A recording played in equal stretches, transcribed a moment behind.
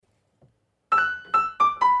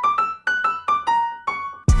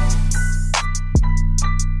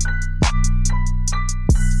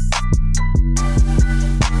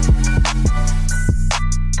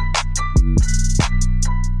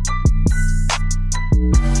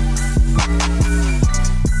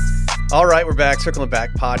All right, we're back. Circling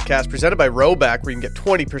Back podcast presented by Rowback, where you can get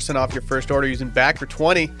 20% off your first order using Back for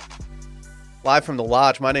 20. Live from the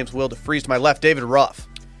Lodge. My name's Will DeFries. To my left, David Ruff.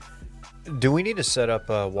 Do we need to set up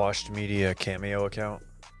a Washed Media Cameo account?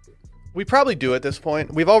 We probably do at this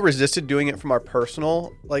point. We've all resisted doing it from our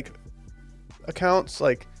personal accounts.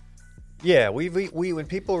 Yeah, we when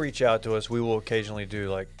people reach out to us, we will occasionally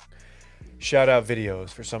do shout out videos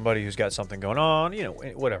for somebody who's got something going on,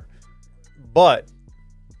 whatever. But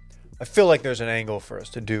I feel like there's an angle for us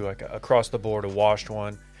to do across the board a washed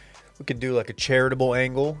one. We could do a charitable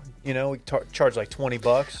angle. We charge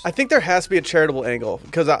 $20. I think there has to be a charitable angle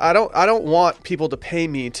because I don't want people to pay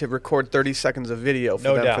me to record 30 seconds of video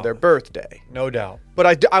for them for their birthday. No doubt.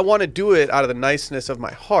 But I want to do it out of the niceness of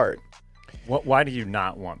my heart. Why do you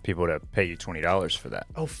not want people to pay you $20 for that?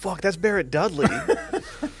 Oh, fuck. That's Barrett Dudley.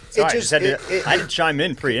 Sorry, I had to chime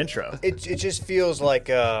in pre-intro. It just feels like...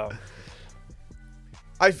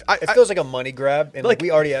 it feels like a money grab, and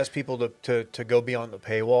we already asked people to go beyond the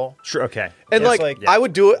paywall. Sure, okay. And I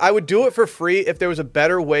would do it. I would do it for free if there was a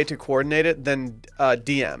better way to coordinate it than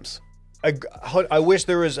DMs. I wish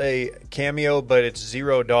there was a Cameo, but it's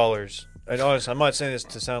 $0. And honestly, I'm not saying this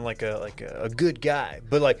to sound like a good guy,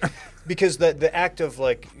 but because the act of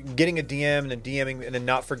getting a DM and then DMing and then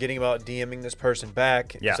not forgetting about DMing this person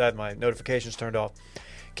back because I had my notifications turned off.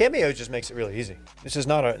 Cameo just makes it really easy. This is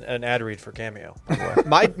not an ad read for Cameo.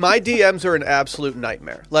 My DMs are an absolute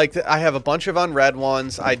nightmare. I have a bunch of unread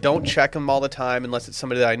ones. I don't check them all the time unless it's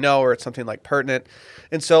somebody that I know or it's something pertinent.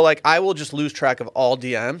 And so I will just lose track of all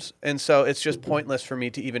DMs. And so it's just pointless for me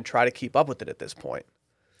to even try to keep up with it at this point.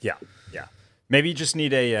 Yeah. Maybe you just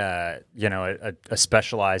need a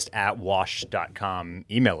specialized @wash.com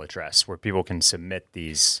email address where people can submit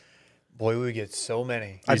these. Boy, we would get so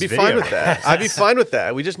many. I'd be fine with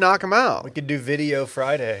that. We just knock them out. We could do Video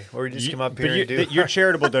Friday, where we just come up here and do. Your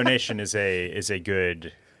charitable donation is a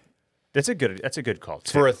good. That's a good call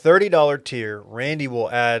too. For a $30 tier, Randy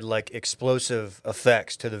will add explosive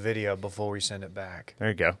effects to the video before we send it back. There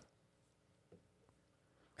you go.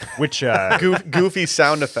 Which goofy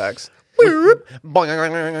sound effects. Choo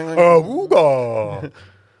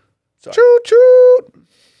choo.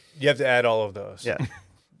 You have to add all of those. Yeah.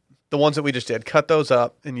 The ones that we just did. Cut those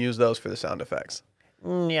up and use those for the sound effects.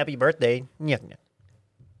 Happy birthday.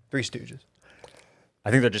 Three Stooges. I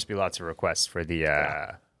think there'll just be lots of requests for the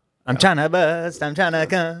I'm trying to bust, I'm trying to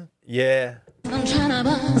come. Yeah. I'm trying to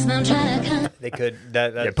bust, I'm trying to come. They could.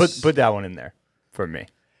 Put that one in there for me.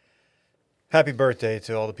 Happy birthday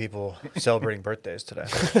to all the people celebrating birthdays today.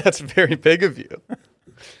 That's very big of you.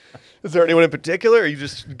 Is there anyone in particular, or are you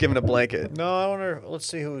just giving a blanket? No, I wonder. Let's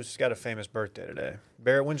see who's got a famous birthday today.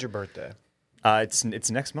 Barrett, when's your birthday? It's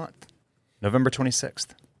next month, November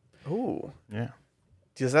 26th. Ooh, yeah.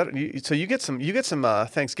 So you get some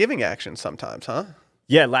Thanksgiving action sometimes, huh?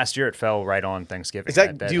 Yeah, last year it fell right on Thanksgiving. Is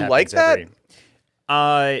that do you like that?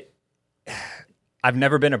 I've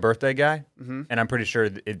never been a birthday guy, and I'm pretty sure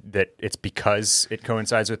that it's because it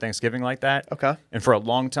coincides with Thanksgiving like that. Okay. And for a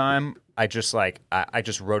long time, I just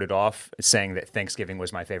wrote it off saying that Thanksgiving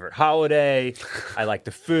was my favorite holiday. I like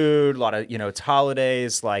the food, a lot of it's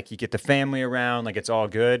holidays, you get the family around, it's all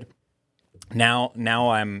good. Now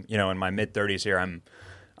I'm in my mid 30s here. I'm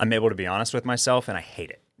able to be honest with myself, and I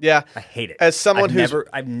hate it. Yeah, I hate it. As someone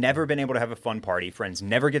I've never been able to have a fun party. Friends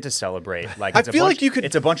never get to celebrate. I feel like you could.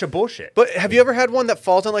 It's a bunch of bullshit. But have you ever had one that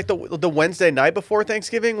falls on the Wednesday night before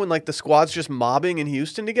Thanksgiving when the squad's just mobbing in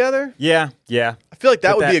Houston together? Yeah. I feel like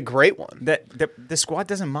that would be a great one. The squad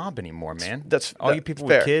doesn't mob anymore, man. You people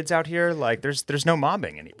fair. with kids out here. There's no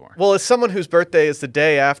mobbing anymore. Well, as someone whose birthday is the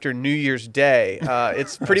day after New Year's Day,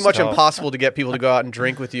 it's pretty much impossible to get people to go out and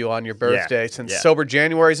drink with you on your birthday since Sober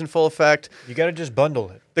January is in full effect. You got to just bundle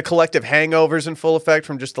it. The collective hangovers in full effect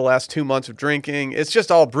from just the last 2 months of drinking. It's just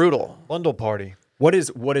all brutal. Bundle party. What is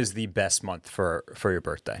the best month for your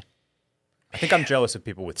birthday? I think I'm jealous of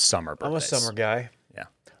people with summer birthdays. I'm a summer guy. Yeah.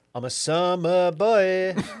 I'm a summer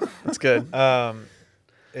boy. That's good. I'm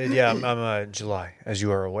July, as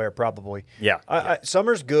you are aware, probably. Yeah.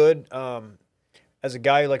 Summer's good. As a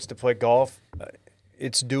guy who likes to play golf,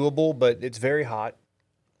 it's doable, but it's very hot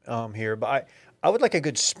here. But I would like a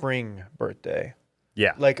good spring birthday.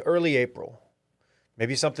 Yeah. Early April.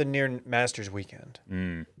 Maybe something near Masters weekend.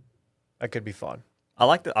 That could be fun. I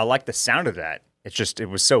like the sound of that. It's just it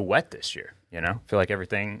was so wet this year, I feel like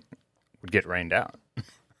everything would get rained out.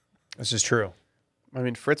 This is true. I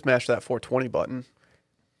mean, Fritz mashed that 420 button.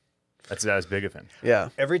 That was big of him. Yeah.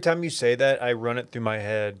 Every time you say that, I run it through my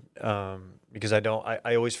head because I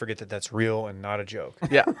always forget that that's real and not a joke.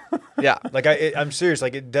 Yeah. Yeah. Like I'm serious.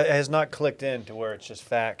 Like it has not clicked in to where it's just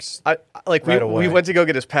facts. We went to go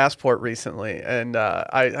get his passport recently, and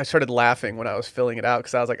I started laughing when I was filling it out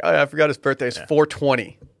because I was like, oh, I forgot his birthday is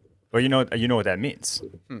 4/20. Well, you know what that means.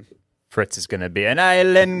 Fritz is going to be an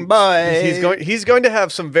island boy. He's going to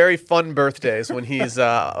have some very fun birthdays when he's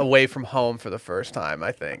away from home for the first time,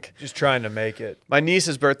 I think. Just trying to make it. My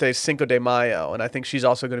niece's birthday is Cinco de Mayo, and I think she's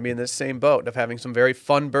also going to be in this same boat of having some very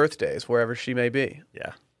fun birthdays wherever she may be.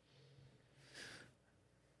 Yeah.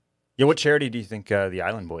 Yeah, what charity do you think the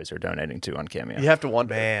Island Boys are donating to on Cameo? You have to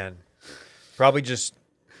wonder. Man, probably just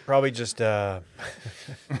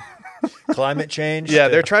climate change. Yeah,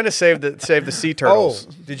 they're trying to save the sea turtles.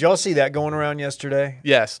 Oh, did y'all see that going around yesterday?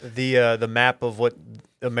 Yes. The map of what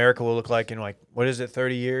America will look like in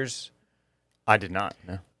 30 years? I did not.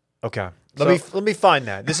 No. Okay. Let me find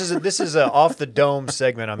that. This is a off the dome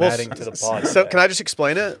segment I'm adding to the pod. So can I just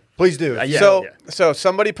explain it? Please do. So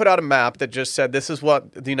somebody put out a map that just said this is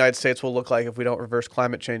what the United States will look like if we don't reverse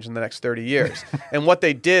climate change in the next 30 years. And what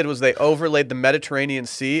they did was they overlaid the Mediterranean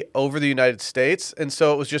Sea over the United States, and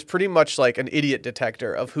so it was just pretty much like an idiot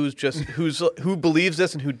detector of who believes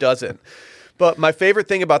this and who doesn't. But my favorite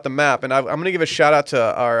thing about the map, and I'm going to give a shout out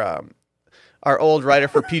to our old writer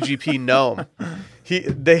for PGP Gnome.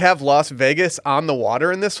 They have Las Vegas on the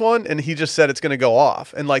water in this one, and he just said it's going to go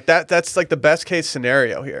off. And that's like the best case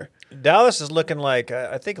scenario here. Dallas is looking like,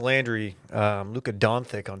 I think Landry, Luka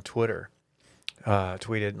Doncic on Twitter,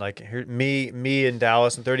 tweeted like, here, me in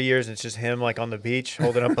Dallas in 30 years, and it's just him like on the beach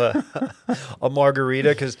holding up a margarita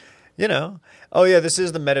because, this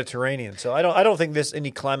is the Mediterranean. So I don't think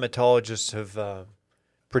any climatologists have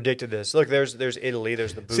predicted this. Look, there's Italy,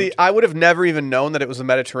 there's the boot. See, I would have never even known that it was the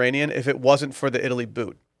Mediterranean if it wasn't for the Italy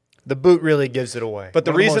boot. The boot really gives it away. But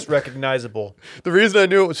the reason most recognizable. The reason I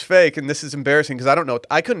knew it was fake, and this is embarrassing because I don't know,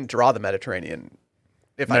 I couldn't draw the Mediterranean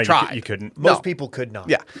if I tried. You couldn't. Most people could not.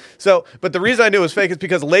 Yeah. So, but the reason I knew it was fake is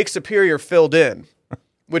because Lake Superior filled in,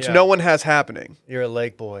 which no one has happening. You're a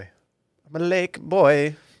lake boy. I'm a lake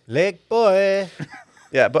boy. Lake boy.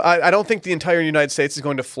 Yeah, but I don't think the entire United States is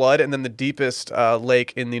going to flood, and then the deepest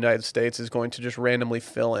lake in the United States is going to just randomly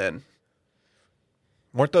fill in.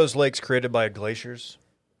 Weren't those lakes created by glaciers?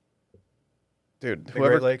 Dude,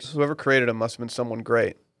 Great Lakes? whoever created them must have been someone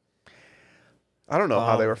great. I don't know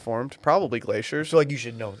how they were formed. Probably I glaciers. feel like you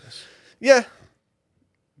should know this. Yeah.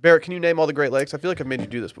 Barrett, can you name all the Great Lakes? I feel like I've made you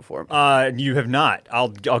do this before. You have not. I'll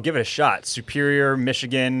give it a shot. Superior,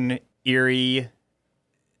 Michigan, Erie,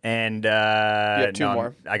 and two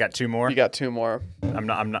more. I got two more. You got two more. I'm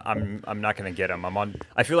not going to get them.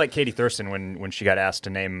 I feel like Katie Thurston when she got asked to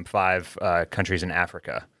name 5 countries in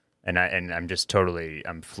Africa, and I'm just totally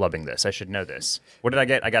flubbing this. I should know this. What did I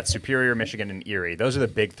get? I got Superior, Michigan, and Erie. Those are the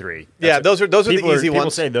big 3. Those are the easy ones. People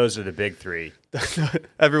say those are the big 3.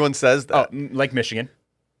 Everyone says that. Oh, like Michigan,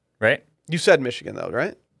 right? You said Michigan though,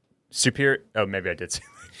 right? Superior. Oh, maybe I did say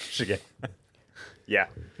Michigan. Yeah.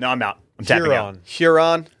 No, I'm out. I'm tapping out.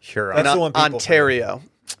 Huron. That's the one people Ontario.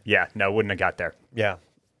 Yeah. No, wouldn't have got there. Yeah.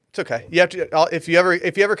 It's okay. You have to if you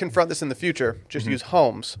ever confront this in the future, just use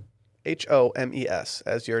Holmes, HOMES,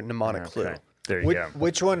 as your mnemonic clue. There you go.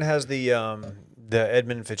 Which one has the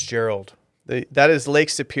Edmund Fitzgerald? That is Lake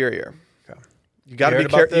Superior. Okay. You got to be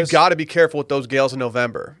careful. You got to be careful with those gales in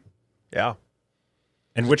November. Yeah.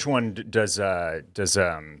 And which one does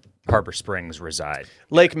Harbor Springs reside?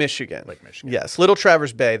 Lake Michigan. Lake Michigan. Yes, Little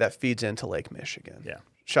Traverse Bay that feeds into Lake Michigan. Yeah.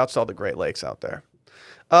 Shouts to all the Great Lakes out there.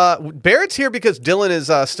 Barrett's here because Dylan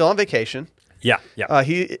is still on vacation. Yeah. Yeah.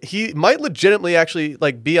 He might legitimately actually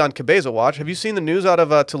be on Cabeza watch. Have you seen the news out of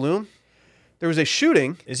Tulum? There was a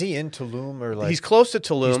shooting. Is he in Tulum or He's close to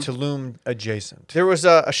Tulum. He's Tulum adjacent. There was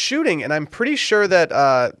a shooting, and I'm pretty sure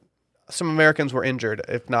that some Americans were injured,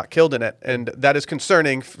 if not killed in it, and that is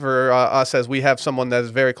concerning for us as we have someone that is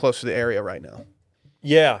very close to the area right now.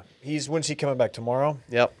 Yeah. When's he coming back tomorrow?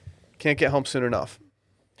 Yep. Can't get home soon enough.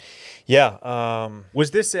 Yeah.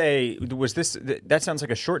 Was this that sounds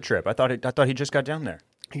like a short trip. I thought he just got down there.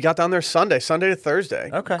 He got down there Sunday to Thursday.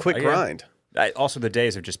 Okay. Quick grind. Also, the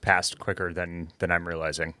days have just passed quicker than I'm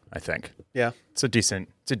realizing, I think. Yeah. It's a decent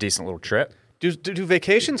little trip. Do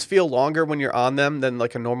vacations feel longer when you're on them than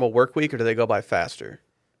like a normal work week, or do they go by faster?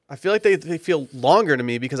 I feel like they feel longer to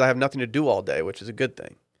me because I have nothing to do all day, which is a good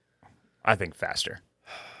thing. I think faster.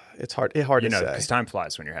 It's hard to say. Because time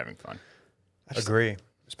flies when you're having fun. Agree.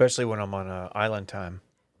 Especially when I'm on island time.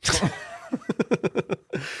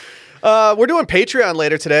 We're doing Patreon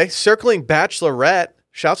later today. Circling Bachelorette.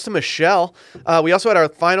 Shouts to Michelle. We also had our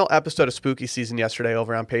final episode of Spooky Season yesterday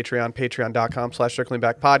over on Patreon,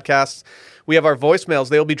 patreon.com/circlingbackpodcasts. We have our voicemails.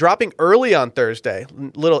 They will be dropping early on Thursday,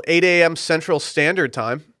 little 8 a.m. Central Standard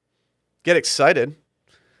Time. Get excited.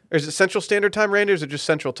 Or is it Central Standard Time, Randy, or is it just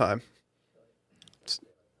Central Time?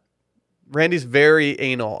 Randy's very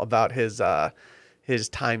anal about his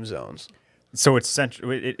time zones. So it's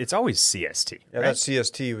central. It's always CST. Yeah, right? that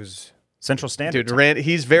CST was Central Standard Dude, Time. Randy,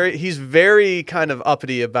 he's very kind of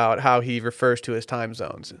uppity about how he refers to his time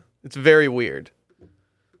zones. It's very weird.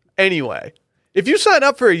 Anyway, if you sign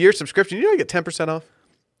up for a year subscription, you know you get 10% off.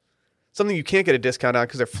 Something you can't get a discount on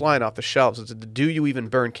because they're flying off the shelves. It's the Do You Even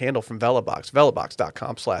Burn candle from Velobox.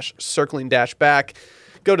 Velobox.com/circling-back.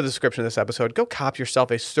 Go to the description of this episode. Go cop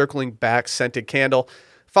yourself a circling back scented candle.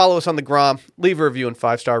 Follow us on the Grom. Leave a review and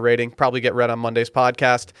 5-star rating. Probably get read on Monday's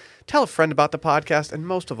podcast. Tell a friend about the podcast. And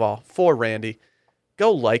most of all, for Randy,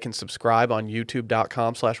 go like and subscribe on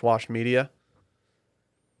youtube.com/washedmedia.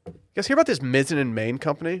 You guys hear about this Mizzen and Main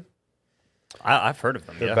company? I've heard of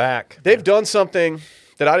them. they're Yeah. back. They've done something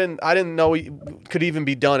that I didn't know could even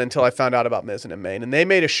be done until I found out about Mizzen and Main. And they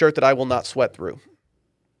made a shirt that I will not sweat through.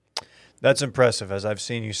 That's impressive, as I've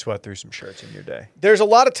seen you sweat through some shirts in your day. There's a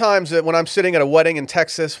lot of times that when I'm sitting at a wedding in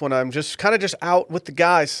Texas, when I'm just kind of just out with the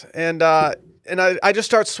guys, and I just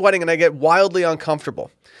start sweating and I get wildly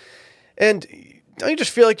uncomfortable. And don't you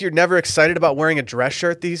just feel like you're never excited about wearing a dress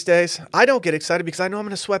shirt these days? I don't get excited because I know I'm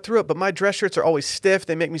going to sweat through it, but my dress shirts are always stiff.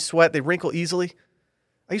 They make me sweat. They wrinkle easily.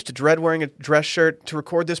 I used to dread wearing a dress shirt to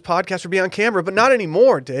record this podcast or be on camera, but not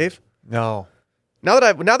anymore, Dave. No. Now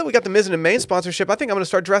that we got the Mizzen and Main sponsorship, I think I'm going to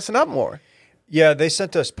start dressing up more. Yeah, they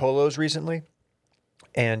sent us polos recently,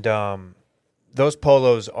 and those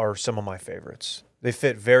polos are some of my favorites. They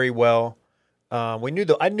fit very well. I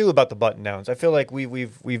knew about the button downs. I feel like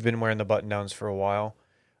we've been wearing the button downs for a while.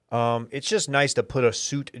 It's just nice to put a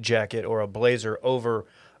suit jacket or a blazer over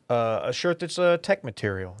a shirt that's a tech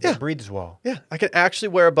material. Yeah. It breathes well. Yeah, I can actually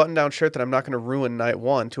wear a button-down shirt that I'm not going to ruin night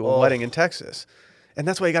one to a wedding in Texas. And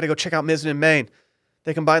that's why you got to go check out Mizzen and Main.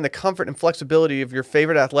 They combine the comfort and flexibility of your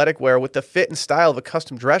favorite athletic wear with the fit and style of a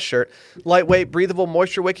custom dress shirt. Lightweight, breathable,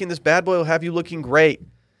 moisture-wicking, this bad boy will have you looking great.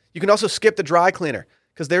 You can also skip the dry cleaner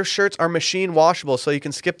because their shirts are machine washable, so you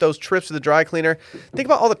can skip those trips to the dry cleaner. Think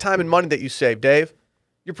about all the time and money that you save, Dave.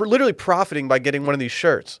 You're literally profiting by getting one of these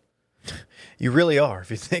shirts. You really are, if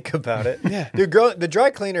you think about it. Yeah. Dude, the dry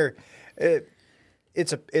cleaner,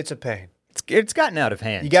 it's a pain. It's gotten out of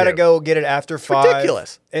hand. You got to too. go get it after 5.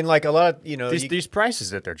 ridiculous. And like a lot of, These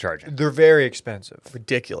prices that they're charging. they're very expensive.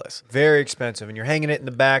 Ridiculous. Very expensive. And you're hanging it in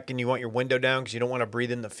the back and you want your window down because you don't want to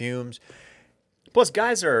breathe in the fumes. Plus,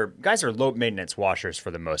 guys are low maintenance washers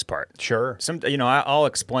for the most part. Sure. I'll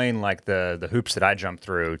explain like the hoops that I jump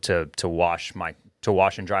through to wash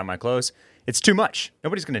and dry my clothes. It's too much.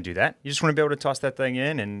 Nobody's going to do that. You just want to be able to toss that thing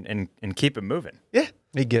in and keep it moving. Yeah.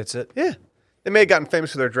 He gets it. Yeah. They may have gotten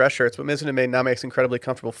famous for their dress shirts, but Mizzen and Main now makes incredibly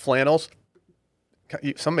comfortable flannels.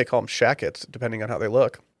 Some may call them shackets, depending on how they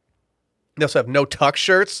look. They also have no-tuck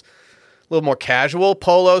shirts, a little more casual,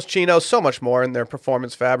 polos, chinos, so much more in their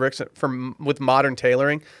performance fabrics with modern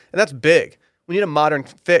tailoring. And that's big. We need a modern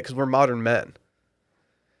fit because we're modern men.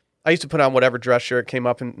 I used to put on whatever dress shirt came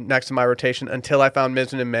up next to my rotation until I found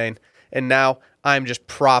Mizzen and Main. And now I'm just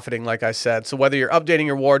profiting, like I said. So whether you're updating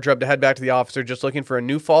your wardrobe to head back to the office or just looking for a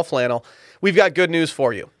new fall flannel, we've got good news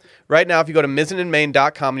for you. Right now, if you go to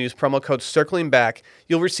mizzenandmain.com and use promo code CirclingBack,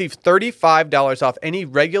 you'll receive $35 off any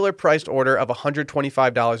regular priced order of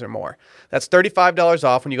 $125 or more. That's $35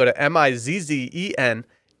 off when you go to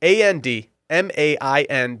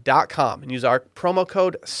mizzenandmain.com and use our promo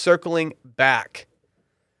code CirclingBack.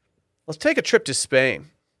 Let's take a trip to Spain.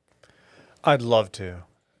 I'd love to.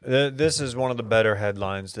 This is one of the better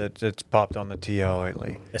headlines that's popped on the TL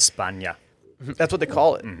lately. España. That's what they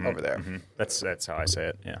call it over there. Mm-hmm. That's how I say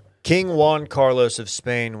it. Yeah. King Juan Carlos of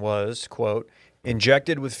Spain was, quote,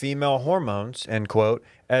 injected with female hormones, end quote,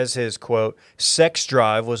 as his, quote, sex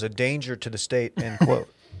drive was a danger to the state, end quote.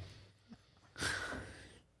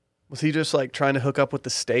 Was he just like trying to hook up with the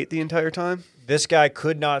state the entire time? This guy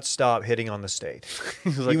could not stop hitting on the state.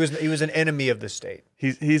 Like, he was an enemy of the state.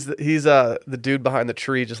 He's the dude behind the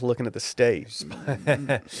tree just looking at the state.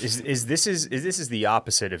 Is this the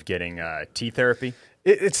opposite of getting tea therapy?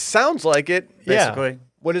 It sounds like it. Basically. Yeah.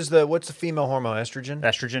 What's the female hormone? Estrogen?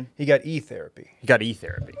 Estrogen. He got E therapy. You got E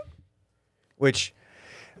therapy. Which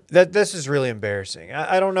this is really embarrassing.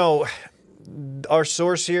 I don't know. Our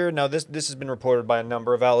source here, now this has been reported by a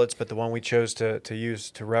number of outlets, but the one we chose to use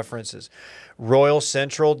to reference is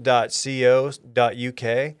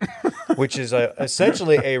royalcentral.co.uk. which is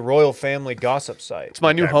essentially a royal family gossip site. It's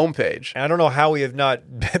my new homepage. And I don't know how we have not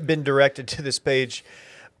been directed to this page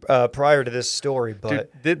prior to this story,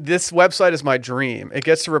 but This website is my dream. It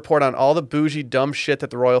gets to report on all the bougie, dumb shit that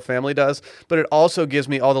the royal family does, but it also gives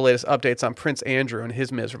me all the latest updates on Prince Andrew and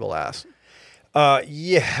his miserable ass.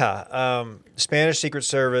 Spanish Secret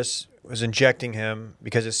Service was injecting him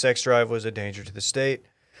because his sex drive was a danger to the state.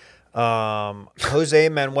 Jose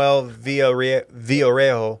Manuel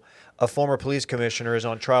Villarreal, a former police commissioner, is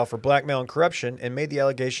on trial for blackmail and corruption and made the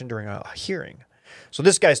allegation during a hearing. So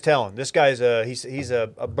this guy's telling. This guy's he's a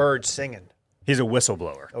bird singing. He's a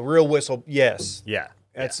whistleblower. A real whistle. Yes. Yeah.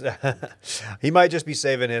 That's he might just be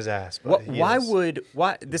saving his ass. But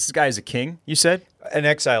Why this guy is a king, you said? an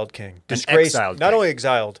exiled king, disgraced, exiled not king. only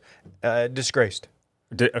exiled, disgraced.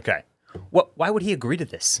 Okay. Why would he agree to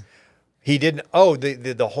this? He didn't. Oh,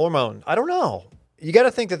 the hormone. I don't know. You got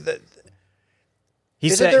to think that. He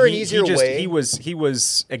Isn't said there an easier way? He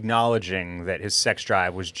was acknowledging that his sex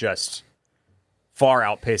drive was just far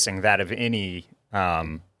outpacing that of any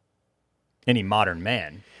modern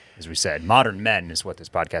man, as we said. Modern men is what this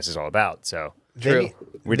podcast is all about. So True.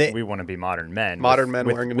 we want to be modern men. Modern men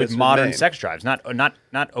wearing a with miserable modern name. sex drives, not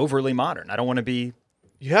overly modern. I don't want to be.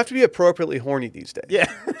 You have to be appropriately horny these days.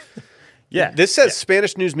 Yeah. Yeah. This says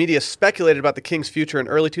Spanish news media speculated about the king's future in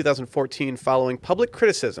early 2014 following public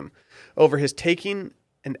criticism over his taking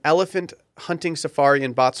an elephant hunting safari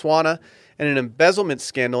in Botswana and an embezzlement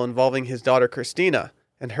scandal involving his daughter Christina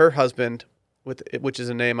and her husband, which is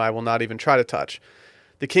a name I will not even try to touch.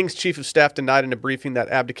 The king's chief of staff denied in a briefing that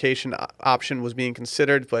abdication option was being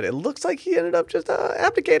considered, but it looks like he ended up just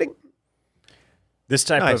abdicating. This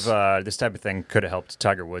type Nice. of thing could have helped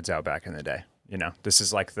Tiger Woods out back in the day. You know,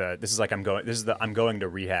 I'm going to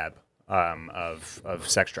rehab of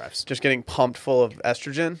sex drives. Just getting pumped full of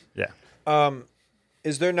estrogen. Yeah.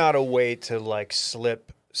 Is there not a way to like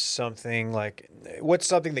slip something like what's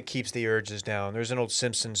something that keeps the urges down? There's an old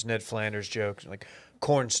Simpsons Ned Flanders joke like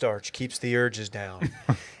cornstarch keeps the urges down.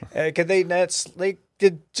 Could they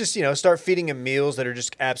did just start feeding him meals that are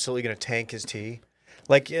just absolutely going to tank his tea?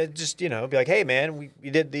 Like just be like, hey man, we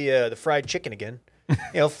did the fried chicken again.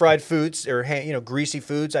 Fried foods or greasy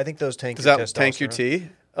foods. I think those tank. Does your that tank your testosterone. tea?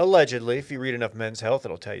 Allegedly, if you read enough Men's Health,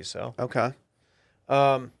 it'll tell you so. Okay.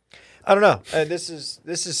 I don't know. This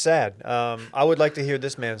is sad. I would like to hear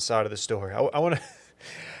this man's side of the story. I want to.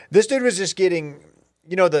 This dude was just getting,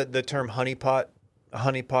 the term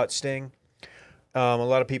honeypot sting. A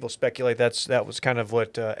lot of people speculate that was kind of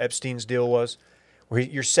what Epstein's deal was, where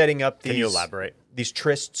you're setting up these. Can you elaborate? These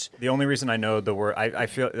trysts. The only reason I know the word, I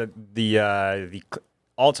feel the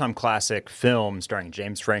all-time classic film starring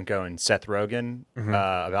James Franco and Seth Rogen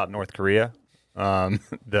about North Korea.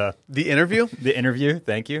 The Interview? The Interview.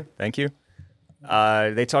 Thank you.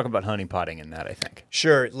 They talk about honeypotting in that, I think.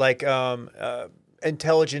 Sure, like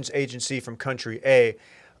intelligence agency from country A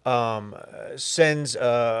sends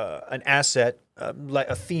an asset, like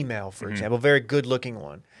a female, for example, very good-looking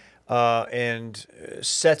one, and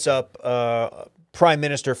sets up prime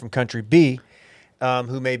minister from country B,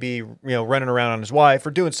 who may be running around on his wife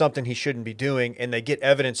or doing something he shouldn't be doing, and they get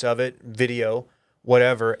evidence of it, video,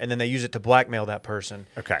 whatever, and then they use it to blackmail that person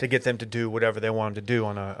to get them to do whatever they want them to do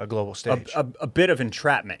on a global stage. A bit of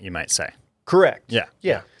entrapment, you might say. Correct.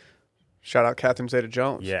 Yeah. Shout out Catherine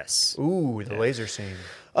Zeta-Jones. Yes. Ooh, the laser scene.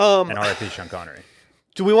 And R.I.P. Sean Connery.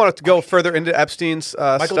 Do we want to go further into Epstein's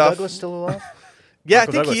Michael stuff? Douglas still alive? Yeah, Michael I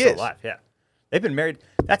think Douglas he still is. alive, yeah. They've been married.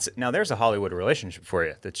 There's a Hollywood relationship for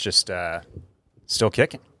you that's just still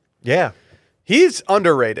kicking. Yeah. He's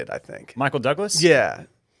underrated, I think. Michael Douglas? Yeah.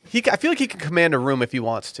 I feel like he can command a room if he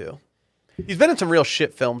wants to. He's been in some real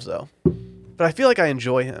shit films, though. But I feel like I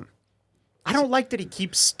enjoy him. I don't like that he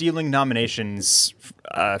keeps stealing nominations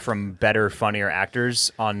from better, funnier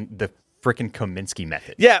actors on the freaking Kominsky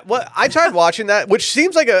method. Yeah, well, I tried watching that, which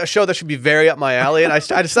seems like a show that should be very up my alley, and I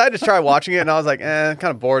decided to try watching it, and I was like, I'm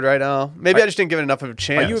kind of bored right now. Maybe I just didn't give it enough of a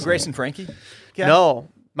chance. Are you a Grace and Frankie guy? No.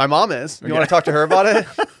 My mom is. You want to talk to her about it?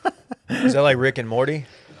 Is that like Rick and Morty?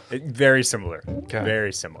 Very similar.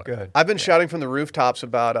 Very similar. Good. I've been shouting from the rooftops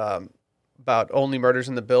about Only Murders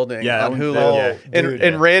in the Building on Hulu. Yeah.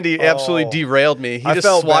 And Randy absolutely derailed me. He I just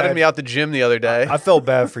felt swatted bad. me out the gym the other day. I felt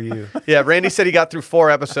bad for you. Yeah, Randy said he got through 4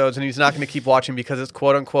 episodes and he's not going to keep watching because it's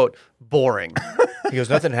quote unquote boring. He goes,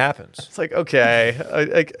 nothing happens. It's like, okay.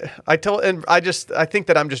 I think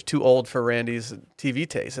that I'm just too old for Randy's TV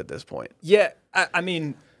taste at this point. Yeah, I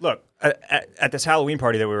mean, look, at this Halloween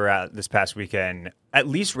party that we were at this past weekend, at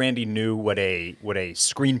least Randy knew what a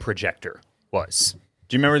screen projector was.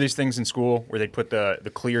 Do you remember these things in school where they'd put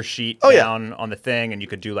the clear sheet Oh, yeah. down on the thing and you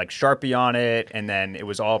could do like Sharpie on it and then it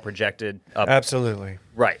was all projected up? Absolutely.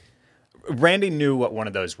 Right. Randy knew what one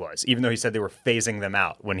of those was, even though he said they were phasing them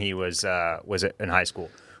out when he was in high school.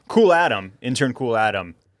 Cool Adam, intern Cool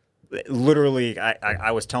Adam, literally,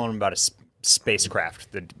 I was telling him about a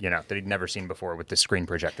spacecraft that he'd never seen before with the screen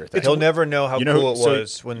projector thing. He'll never know how cool it so-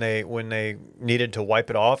 was when they needed to wipe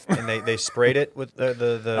it off and they sprayed it with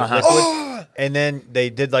the Uh-huh. liquid, and then they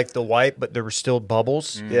did like the wipe, but there were still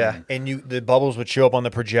bubbles. Yeah. And the bubbles would show up on the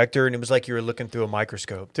projector, and it was like you were looking through a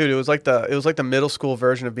microscope. Dude, it was like the middle school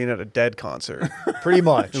version of being at a Dead concert. Pretty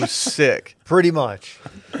much. It was sick. Pretty much.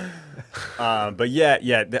 But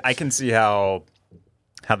yeah, I can see how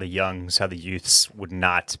the youths would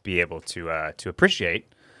not be able to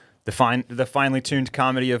appreciate the finely tuned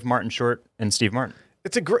comedy of Martin Short and Steve Martin.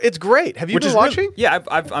 It's great. Have you been watching? Yeah,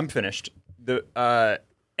 I'm finished.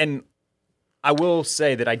 And I will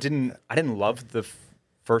say that I didn't love the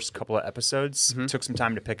first couple of episodes. Mm-hmm. Took some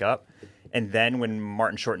time to pick up, and then when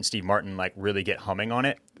Martin Short and Steve Martin like really get humming on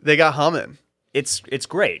it, They got humming. it's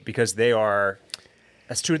great because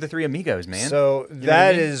that's two of the three amigos, man. So You know what that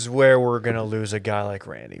I mean? is where we're going to lose a guy like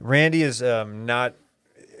Randy. Randy is not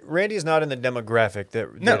in the demographic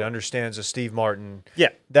that understands a Steve Martin. Yeah.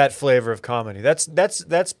 That flavor of comedy. That's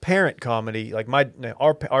parent comedy, like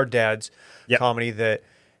our dad's Yep. comedy that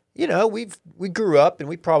we grew up and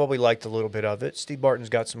we probably liked a little bit of it. Steve Martin's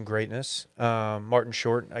got some greatness. Martin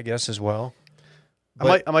Short, I guess, as well.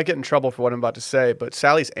 I might get in trouble for what I'm about to say, but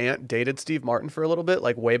Sally's aunt dated Steve Martin for a little bit,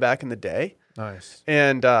 like way back in the day. Nice.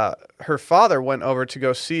 And her father went over to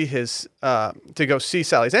go see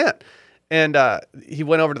Sally's aunt, and he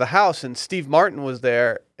went over to the house, and Steve Martin was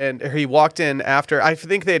there, and he walked in after. I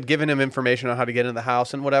think they had given him information on how to get into the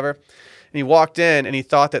house and whatever. And he walked in, and he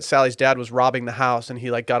thought that Sally's dad was robbing the house, and he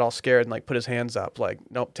like got all scared and like put his hands up, like,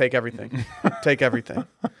 "Nope, take everything, take everything."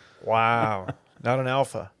 Wow. Not an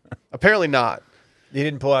alpha. Apparently not. He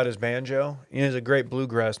didn't pull out his banjo. He's a great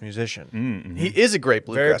bluegrass musician. He is a great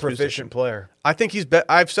Very bluegrass proficient musician. player. I think he's.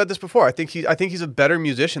 I've said this before. I think he's a better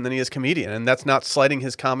musician than he is comedian, and that's not slighting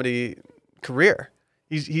his comedy career.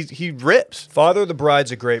 He rips. Father of the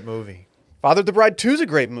Bride's a great movie. Father of the Bride 2 is a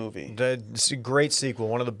great movie. It's a great sequel,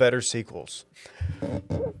 one of the better sequels.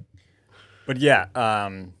 But yeah,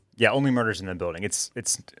 Only Murders in the Building. It's.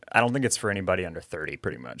 I don't think it's for anybody under 30,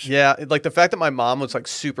 pretty much. Yeah, like the fact that my mom was like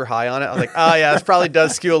super high on it. I was like, oh yeah, this probably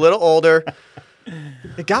does skew a little older.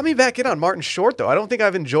 It got me back in on Martin Short though. I don't think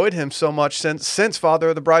I've enjoyed him so much since Father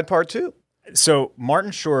of the Bride Part 2. So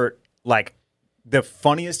Martin Short, like the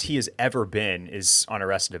funniest he has ever been is on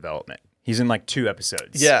Arrested Development. He's in like 2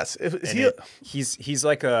 episodes. Yes, He's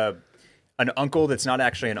like an uncle that's not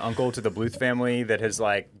actually an uncle to the Bluth family that has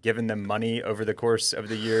like given them money over the course of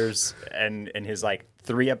the years, and in his like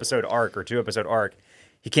 3-episode arc or 2-episode arc,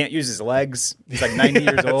 he can't use his legs. He's like 90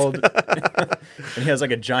 years old, and he has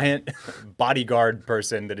like a giant bodyguard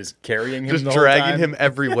person that is carrying him, just the whole dragging time. him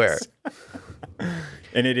everywhere.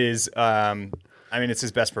 And it is, it's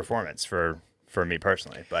his best performance for me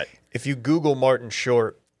personally. But If you Google Martin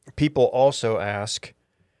Short, people also ask,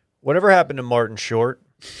 whatever happened to Martin Short?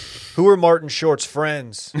 Who are Martin Short's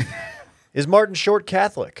friends? Is Martin Short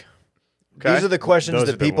Catholic? Okay. These are the questions Those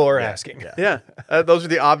that are the people one- are yeah, asking. yeah. Yeah, those are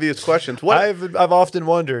the obvious questions. What I've often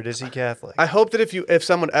wondered, is he Catholic? I hope that if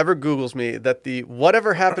someone ever Googles me, that the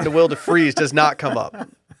whatever happened to Will DeFreeze does not come up.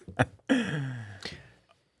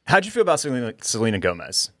 how'd you feel about Selena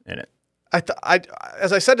Gomez in it?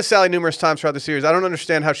 As I said to Sally numerous times throughout the series, I don't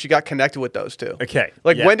understand how she got connected with those two. Okay,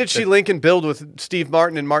 Like yeah, when did she link and build with Steve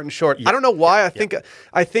Martin and Martin Short? I don't know why. I think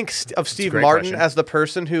of Steve great Martin question. as the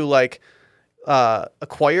person who like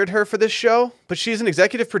acquired her for this show, but she's an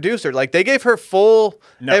executive producer. Like they gave her full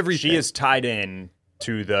No, everything. she is tied in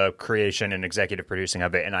to the creation and executive producing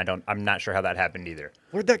of it, and I'm not sure how that happened either.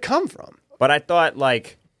 Where'd that come from? But I thought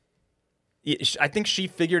I think she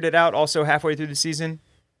figured it out also halfway through the season.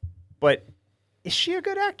 But is she a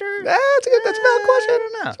good actor? That's a valid question. I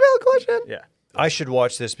don't know. That's a valid question. Yeah. I should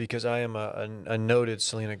watch this because I am a noted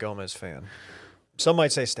Selena Gomez fan. Some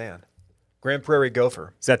might say Stan. Grand Prairie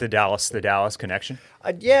Gopher. Is that the Dallas connection?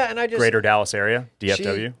 Yeah, and I just... Greater Dallas area,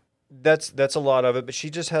 DFW. That's a lot of it, but she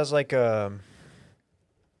just has like a...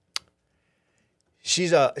 She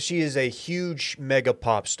is a huge mega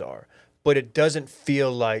pop star, but it doesn't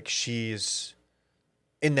feel like she's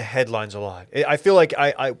in the headlines a lot. I feel like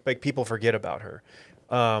I like people forget about her,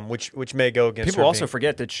 which may go against People her also being-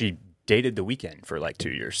 forget that she dated The Weeknd for like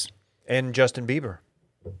 2 years. and Justin Bieber,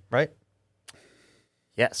 right?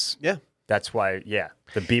 Yes. Yeah. That's why, yeah.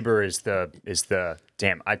 The Bieber is the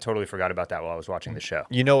damn. I totally forgot about that while I was watching the show.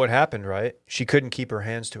 You know what happened, right? She couldn't keep her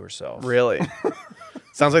hands to herself. Really?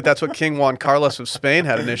 Sounds like that's what King Juan Carlos of Spain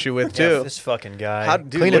had an issue with Yeah, too. this fucking guy.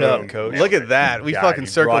 Dude, Clean it look- up, coach. Look at that. We God, fucking you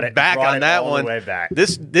circled brought on it that all the one. way back.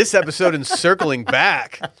 This episode is circling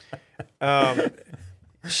back.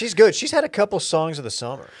 She's good. She's had a couple songs of the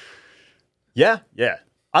summer. Yeah.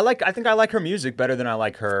 I think I like her music better than I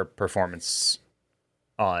like her performance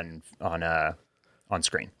on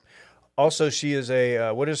screen. Also, she is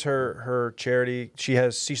a what is her charity? She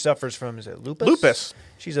suffers from, is it lupus? Lupus.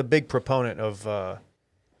 She's a big proponent of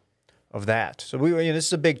that. So this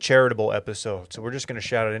is a big charitable episode. So we're just going to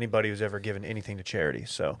shout out anybody who's ever given anything to charity.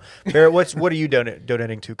 So Barrett, what are you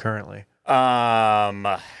donating to currently?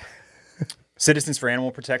 Citizens for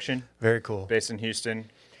Animal Protection, Very cool. based in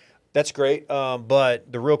Houston. That's great. But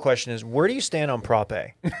the real question is, where do you stand on Prop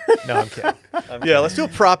A? No, I'm kidding. Yeah, let's do a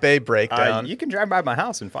Prop A breakdown. You can drive by my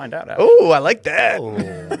house and find out. Oh, I like that. Oh,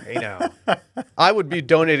 hey now. I would be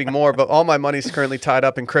donating more, but all my money's currently tied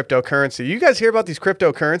up in cryptocurrency. You guys hear about these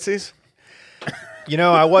cryptocurrencies? You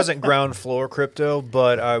know, I wasn't ground floor crypto,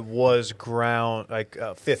 but I was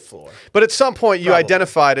fifth floor. But at some point, you Probably.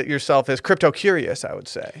 identified it yourself as crypto curious, I would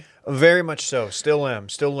say. Very much so. Still am.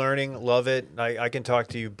 Still learning. Love it. I can talk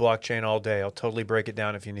to you blockchain all day. I'll totally break it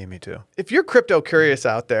down if you need me to. If you're crypto curious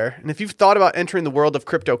out there, and if you've thought about entering the world of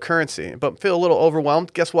cryptocurrency but feel a little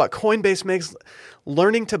overwhelmed, guess what? Coinbase makes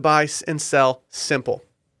learning to buy and sell simple.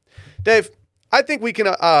 Dave, I think we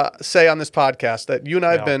can say on this podcast that you and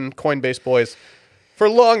I have been Coinbase boys for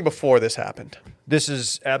long before this happened. This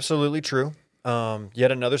is absolutely true.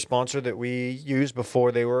 Yet another sponsor that we used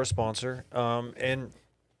before they were a sponsor. And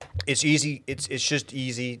it's easy. It's just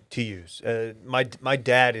easy to use. My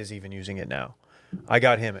dad is even using it now. I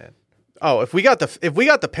got him in. Oh, if we got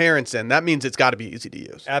the parents in, that means it's got to be easy to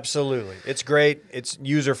use. Absolutely. It's great. It's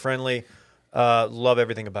user friendly. Love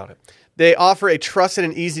everything about it. They offer a trusted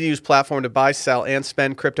and easy-to-use platform to buy, sell, and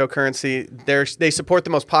spend cryptocurrency. They support the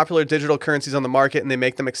most popular digital currencies on the market, and they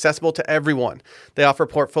make them accessible to everyone. They offer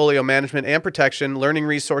portfolio management and protection, learning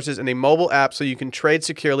resources, and a mobile app so you can trade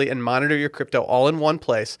securely and monitor your crypto all in one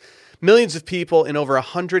place. Millions of people in over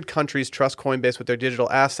 100 countries trust Coinbase with their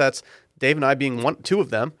digital assets, Dave and I being two of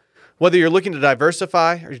them. Whether you're looking to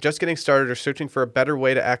diversify or you're just getting started or searching for a better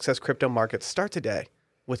way to access crypto markets, start today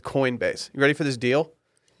with Coinbase. You ready for this deal?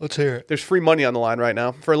 Let's hear it. There's free money on the line right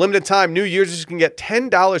now. For a limited time, new users can get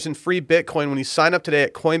 $10 in free Bitcoin when you sign up today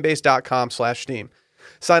at Coinbase.com/Steam.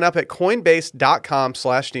 Sign up at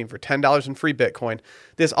Coinbase.com/Steam for $10 in free Bitcoin.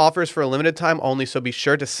 This offer is for a limited time only, so be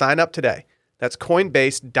sure to sign up today. That's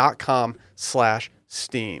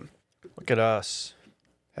Coinbase.com/Steam. Look at us.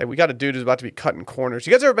 Hey, we got a dude who's about to be cutting corners.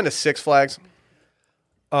 You guys ever been to Six Flags?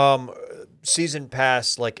 Season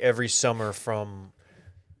pass like every summer from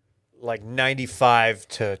like 95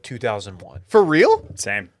 to 2001. For real?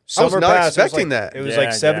 Same. I was Summer not pass, expecting it was that. It was Yeah, like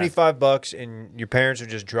 $75, and your parents would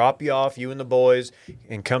just drop you off, you and the boys,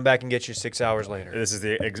 and come back and get you 6 hours later. This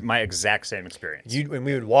is my exact same experience. And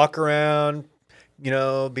we would walk around,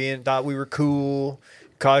 thought we were cool,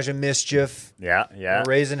 causing mischief, Yeah.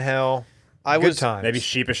 raising hell. Good was- times. Maybe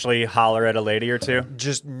sheepishly holler at a lady or two.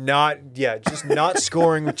 just not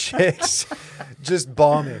scoring chicks, just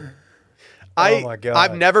bombing. Oh my God.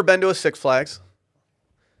 I've never been to a Six Flags.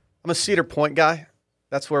 I'm a Cedar Point guy.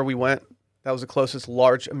 That's where we went. That was the closest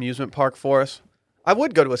large amusement park for us. I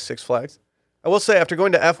would go to a Six Flags. I will say, after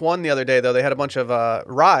going to F1 the other day, though, they had a bunch of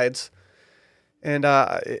rides, and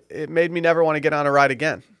it made me never want to get on a ride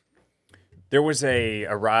again. There was a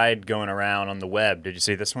ride going around on the web. Did you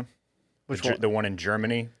see this one? Which one? The one in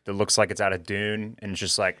Germany that looks like it's out of Dune and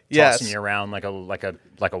just like Yes. tossing you around like a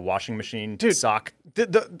washing machine sock.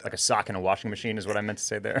 Like a sock in a washing machine is what I meant to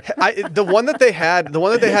say there. The one that they had at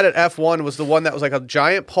F1 was the one that was like a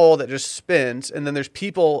giant pole that just spins, and then there's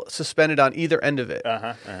people suspended on either end of it.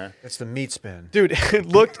 That's the meat spin. Dude, it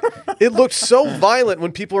looked so violent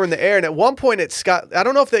when people were in the air, and at one point I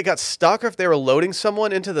don't know if they got stuck or if they were loading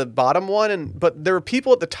someone into the bottom one, but there were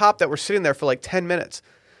people at the top that were sitting there for like 10 minutes.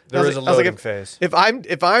 There is a loading phase. If I'm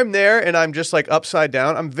there and I'm just like upside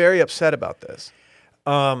down, I'm very upset about this.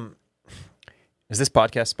 Is this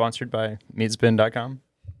podcast sponsored by meatspin.com?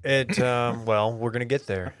 Well, we're gonna get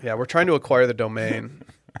there. Yeah, we're trying to acquire the domain.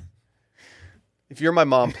 If you're my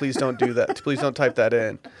mom, please don't do that. Please don't type that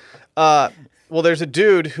in. Well, there's a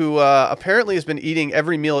dude who apparently has been eating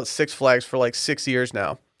every meal at Six Flags for like 6 years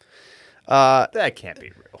now. That can't be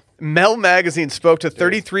real. Mel Magazine spoke to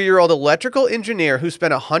 33-year-old electrical engineer who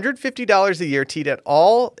spent $150 a year to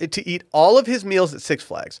eat all of his meals at Six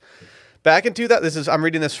Flags. Back in I'm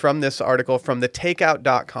reading this from this article from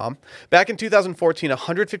thetakeout.com. Back in 2014,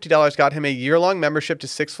 $150 got him a year-long membership to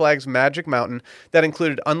Six Flags Magic Mountain that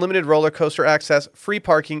included unlimited roller coaster access, free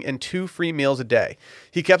parking, and 2 free meals a day.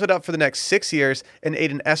 He kept it up for the next 6 years and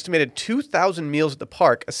ate an estimated 2,000 meals at the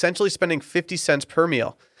park, essentially spending 50 cents per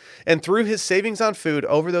meal. And through his savings on food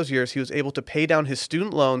over those years, he was able to pay down his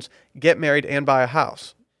student loans, get married, and buy a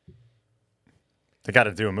house. They got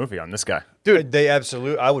to do a movie on this guy. Dude,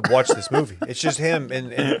 I would watch this movie. It's just him.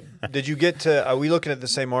 And did you get to, are we looking at the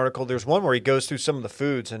same article? There's one where he goes through some of the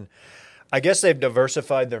foods, and I guess they've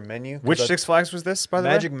diversified their menu. Which Six Flags was this, by the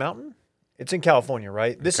way? Magic Mountain? It's in California,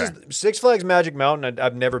 right? This is Six Flags Magic Mountain.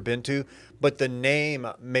 I've never been to, but the name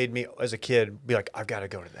made me, as a kid, be like, I've got to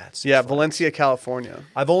go to that. Flags. Valencia, California.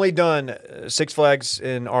 I've only done Six Flags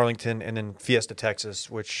in Arlington and then Fiesta, Texas,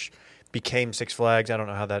 which became Six Flags. I don't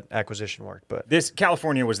know how that acquisition worked, but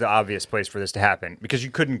California was the obvious place for this to happen because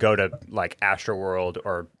you couldn't go to like Astroworld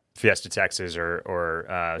or Fiesta, Texas,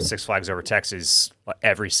 or Six Flags Over Texas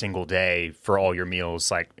every single day for all your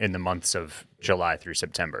meals, like in the months of July through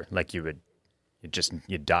September. Like you'd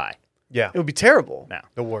die. Yeah, it would be terrible. No.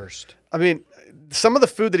 The worst. I mean, some of the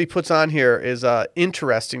food that he puts on here is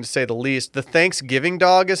interesting to say the least. The Thanksgiving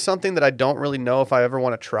dog is something that I don't really know if I ever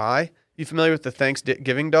want to try. You familiar with the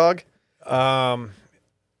Thanksgiving dog? Oh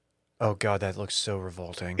God, that looks so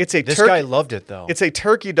revolting. This guy loved it though. It's a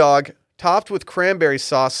turkey dog topped with cranberry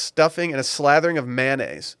sauce, stuffing, and a slathering of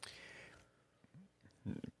mayonnaise.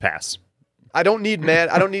 Pass. I don't need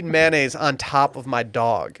mayonnaise on top of my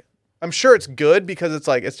dog. I'm sure it's good because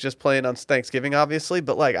it's just playing on Thanksgiving, obviously,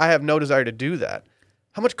 but like I have no desire to do that.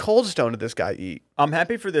 How much Cold Stone did this guy eat? I'm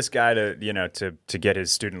happy for this guy to get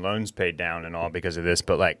his student loans paid down and all because of this,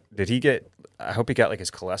 but like, I hope he got like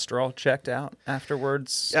his cholesterol checked out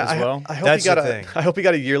afterwards as well. I hope he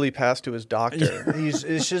got a yearly pass to his doctor.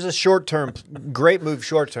 It's just a short-term, great move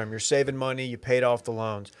short-term. You're saving money. You paid off the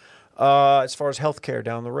loans. As far as healthcare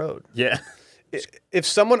down the road. Yeah. If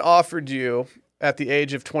someone offered you at the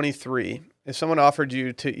age of 23, if someone offered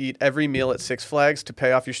you to eat every meal at Six Flags to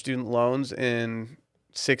pay off your student loans in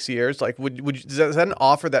 6 years, like is that an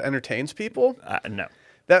offer that entertains people? No.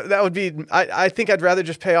 That would be. I think I'd rather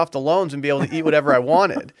just pay off the loans and be able to eat whatever I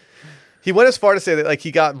wanted. He went as far to say that like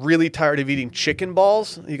he got really tired of eating chicken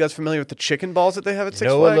balls. You guys familiar with the chicken balls that they have at Six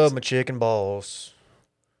Flags? I love my chicken balls.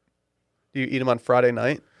 Do you eat them on Friday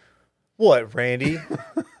night? What, Randy?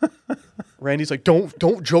 Randy's like,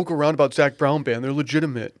 don't joke around about Zach Brown Band. They're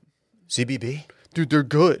legitimate. CBB? Dude, they're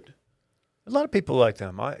good. A lot of people like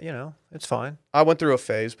them. It's fine. I went through a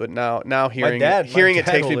phase, but now hearing it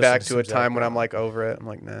takes me back to a time when I'm like over it. I'm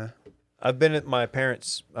like, nah. I've been at my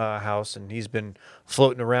parents' house, and he's been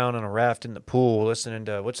floating around on a raft in the pool, listening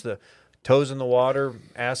to what's the toes in the water,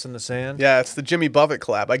 ass in the sand. Yeah, it's the Jimmy Buffett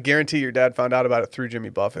collab. I guarantee your dad found out about it through Jimmy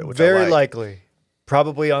Buffett. Which Very likely,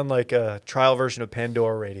 probably on like a trial version of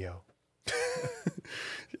Pandora Radio.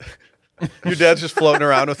 Your dad's just floating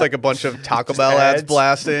around with like a bunch of Taco Bell ads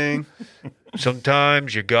blasting.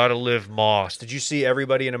 Sometimes you gotta live Moss. Did you see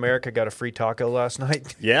everybody in America got a free taco last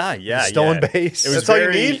night? Yeah. Stolen base. That's all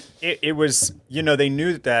you need? It was, they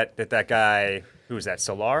knew that guy, who was that,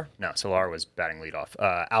 Solar? No, Solar was batting leadoff.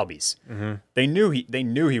 Albies. Mm-hmm. They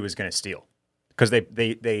knew he was going to steal because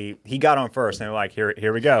he got on first and they were like,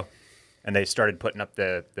 here we go. And they started putting up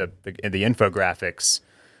the infographics,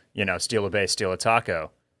 steal a base, steal a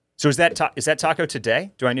taco. So is that taco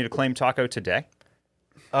today? Do I need to claim taco today?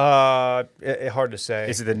 Hard to say.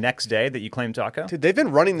 Is it the next day that you claim taco? Dude, they've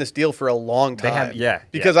been running this deal for a long time.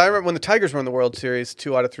 Because I remember when the Tigers won the World Series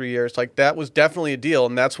 2 out of 3 years, like that was definitely a deal,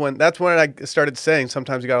 and that's when I started saying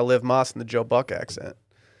sometimes you got to live Moss in the Joe Buck accent.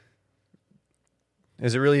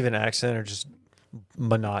 Is it really even an accent or just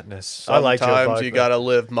monotonous? Sometimes I like Joe Buck, you got to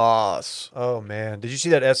live Moss. Oh man, did you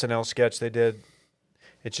see that SNL sketch they did?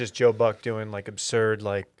 It's just Joe Buck doing like absurd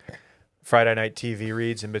like Friday night TV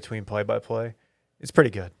reads in between play-by-play. It's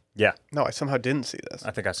pretty good. Yeah. No, I somehow didn't see this.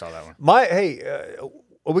 I think I saw that one.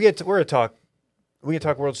 We're gonna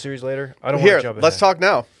talk World Series later. I don't want to jump ahead. Let's talk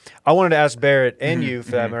now. I wanted to ask Barrett and you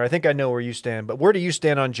for that matter. I think I know where you stand, but where do you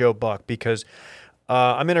stand on Joe Buck? Because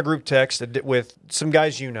I'm in a group text with some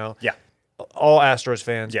guys Yeah. all Astros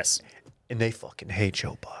fans. Yes. And they fucking hate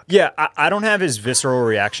Joe Buck. Yeah, I don't have his visceral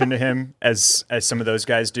reaction to him as some of those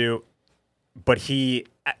guys do, but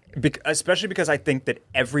especially because I think that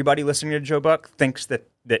everybody listening to Joe Buck thinks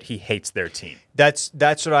that he hates their team. That's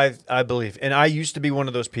what I believe, and I used to be one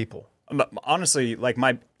of those people. Honestly,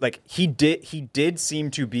 he did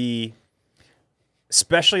seem to be,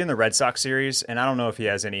 especially in the Red Sox series, and I don't know if he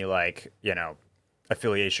has any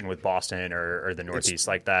affiliation with Boston or the Northeast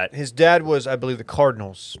like that. His dad was, I believe, the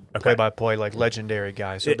Cardinals play-by-play, like legendary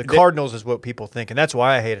guy. So the Cardinals is what people think, and that's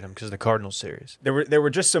why I hated him, because of the Cardinals series. There were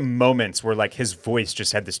just some moments where like his voice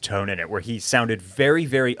just had this tone in it where he sounded very,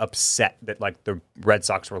 very upset that like the Red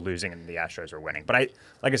Sox were losing and the Astros were winning. But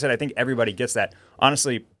like I said, I think everybody gets that.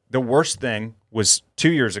 Honestly, the worst thing was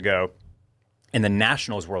 2 years ago in the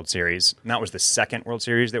Nationals World Series, and that was the second World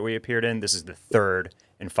Series that we appeared in. This is the third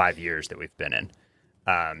in 5 years that we've been in.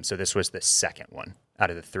 So this was the second one out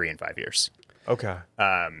of the 3 in 5 years. Okay.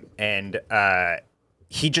 And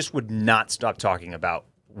he just would not stop talking about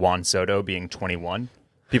Juan Soto being 21.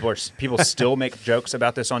 People still make jokes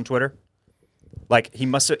about this on Twitter. Like he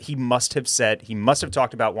must have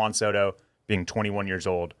talked about Juan Soto being 21 years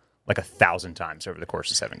old like 1,000 times over the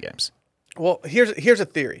course of 7 games. Well, here's a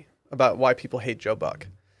theory about why people hate Joe Buck.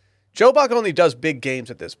 Joe Buck only does big games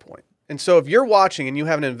at this point. And so if you're watching and you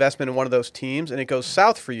have an investment in one of those teams and it goes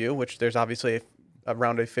south for you, which there's obviously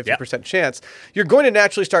around a 50% chance, you're going to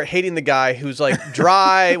naturally start hating the guy who's like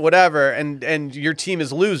dry, whatever, and your team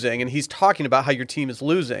is losing, and he's talking about how your team is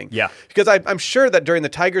losing. Yeah. Because I'm sure that during the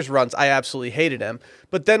Tigers runs, I absolutely hated him.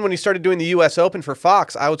 But then when he started doing the U.S. Open for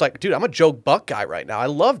Fox, I was like, dude, I'm a Joe Buck guy right now. I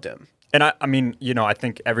loved him. And I mean, I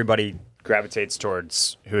think everybody gravitates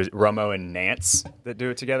towards Romo and Nance that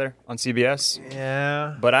do it together on CBS.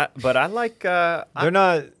 Yeah. But I like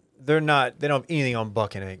They don't have anything on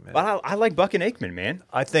Buck and Aikman. I like Buck and Aikman, man.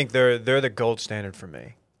 I think they're the gold standard for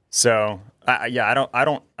me. So I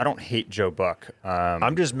don't hate Joe Buck.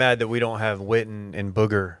 I'm just mad that we don't have Witten and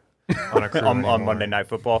Booger on a crew on Monday Night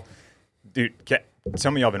Football. Dude,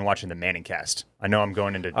 some of y'all been watching the Manning cast. I know I'm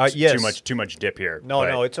going into yes. too much dip here.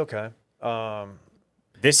 No, it's okay.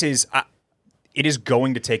 This is it is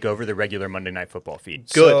going to take over the regular Monday Night Football feed.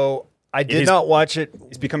 Good. So I did not watch it.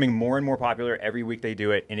 It's becoming more and more popular every week they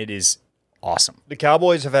do it, and it is awesome. The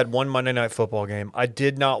Cowboys have had one Monday Night Football game. I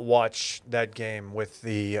did not watch that game with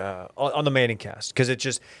the on the Manning cast, because it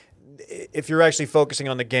just, if you're actually focusing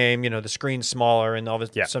on the game, the screen's smaller, and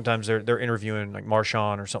obviously sometimes they're interviewing like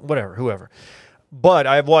Marshawn or something, whoever. But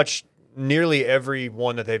I've watched nearly every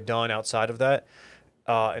one that they've done outside of that,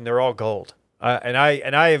 and they're all gold. And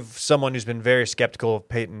I have someone who's been very skeptical of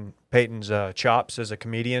Peyton's chops as a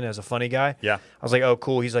comedian, as a funny guy. Yeah, I was like, oh,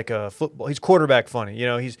 cool. He's like he's quarterback funny.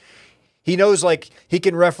 He knows, like, he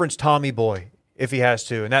can reference Tommy Boy if he has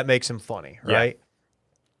to, and that makes him funny, right?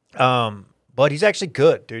 Yeah. But he's actually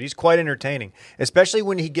good, dude. He's quite entertaining, especially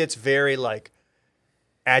when he gets very like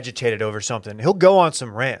agitated over something. He'll go on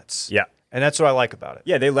some rants. Yeah, and that's what I like about it.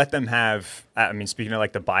 Yeah, they let them have. I mean, speaking of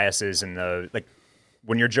like the biases and the like.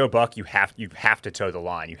 When you're Joe Buck, you have to toe the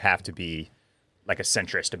line. You have to be like a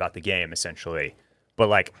centrist about the game, essentially. But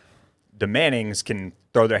like the Mannings can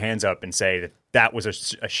throw their hands up and say that was a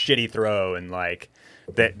shitty throw, and like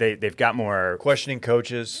that they've got more questioning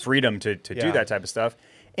coaches, freedom to do that type of stuff.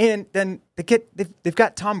 And then they've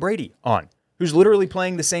got Tom Brady on, who's literally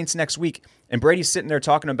playing the Saints next week, and Brady's sitting there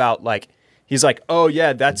talking about like. He's like, oh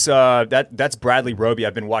yeah, that's Bradley Roby.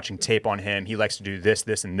 I've been watching tape on him. He likes to do this,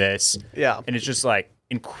 this, and this. Yeah, and it's just like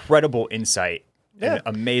incredible insight, and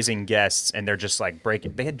amazing guests, and they're just like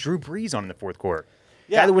breaking. They had Drew Brees on in the fourth quarter.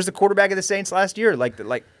 Yeah, that was the quarterback of the Saints last year. I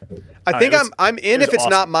think I'm in if it's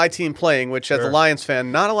not my team playing. Which, as a Lions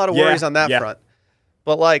fan, not a lot of worries on that front.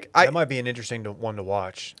 But like, that might be an interesting one to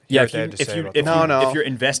watch. Yeah, if you're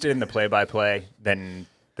invested in the play-by-play, then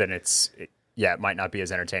it's. Yeah, it might not be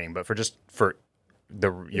as entertaining, but for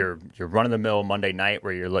your run-of-the-mill Monday night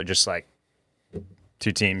where you're just like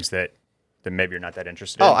two teams that maybe you're not that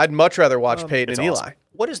interested in. Oh, I'd much rather watch Peyton and Eli. Awesome.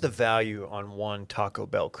 What is the value on one Taco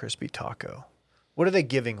Bell crispy taco? What are they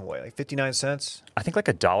giving away? Like 59 cents? I think like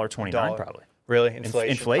 $1.29 probably. Really?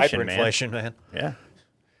 Inflation, Hyperinflation, man. Yeah.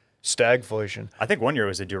 Stagflation. I think one year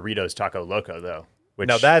was a Doritos Taco Loco, though.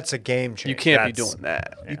 Now that's a game changer. You can't be doing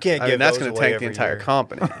that. You can't give that's going to tank the entire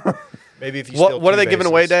company. Maybe if you what are they giving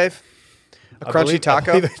away, Dave? A crunchy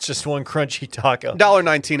taco? I believe it's just one crunchy taco.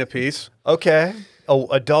 $1.19 a piece. Okay. Oh,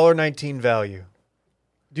 $1.19 value.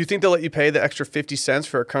 Do you think they'll let you pay the extra 50 cents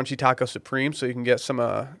for a crunchy taco supreme so you can get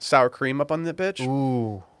some sour cream up on the bitch?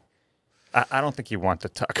 Ooh. I don't think you want the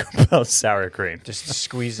Taco Bell sour cream. Just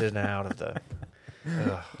squeeze it out of the...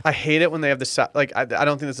 I hate it when they have the I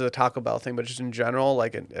don't think this is a Taco Bell thing, but just in general,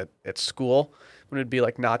 like at school, when it'd be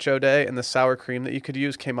like nacho day and the sour cream that you could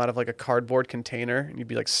use came out of like a cardboard container and you'd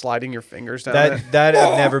be like sliding your fingers down it. That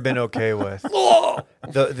I've never been okay with.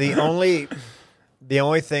 The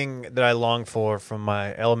only thing that I long for from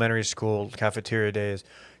my elementary school cafeteria days,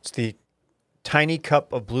 it's the tiny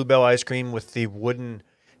cup of Bluebell ice cream with the wooden,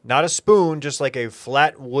 not a spoon, just like a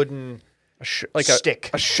flat wooden a Stick.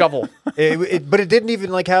 a shovel. But it didn't even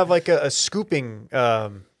like have like a scooping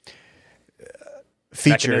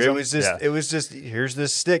feature. Mechanism? It was just here's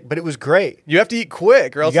this stick, but it was great. You have to eat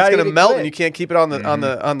quick, or else it's gotta going to eat it melt, quick. and you can't keep it on the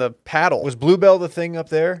on the paddle. Was Bluebell the thing up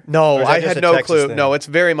there? No, Or is that I just had a no Texas clue. thing? No, it's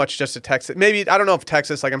very much just a Texas. Maybe I don't know if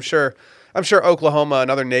Texas. Like I'm sure Oklahoma and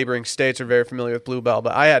other neighboring states are very familiar with Bluebell,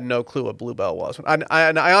 but I had no clue what Bluebell was. And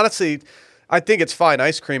I honestly, I think it's fine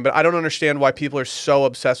ice cream, but I don't understand why people are so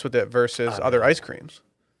obsessed with it versus other ice creams.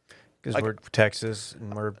 Because we're Texas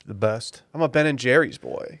and we're the best. I'm a Ben and Jerry's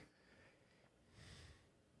boy.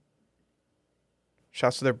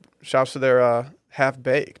 Shouts to their half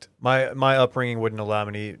baked. My upbringing wouldn't allow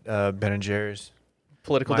me to eat Ben and Jerry's.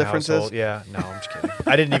 Political My differences. household, yeah. No, I'm just kidding.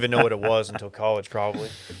 I didn't even know what it was until college, probably.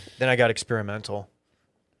 Then I got experimental,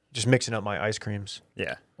 just mixing up my ice creams.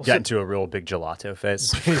 Yeah. Got into a real big gelato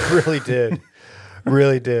phase. It really did,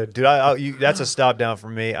 really did, dude. That's a stop down for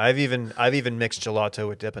me. I've even mixed gelato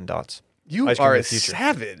with Dippin' Dots. You Ice cream are of a the future.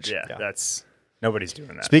 savage. Yeah, that's nobody's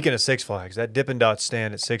doing that. Speaking of Six Flags, that Dippin' Dots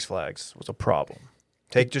stand at Six Flags was a problem.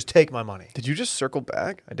 Just take my money. Did you just circle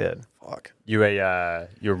back? I did. Fuck. You a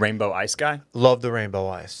rainbow ice guy? Love the rainbow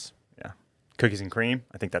ice. Yeah. Cookies and cream?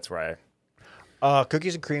 I think that's where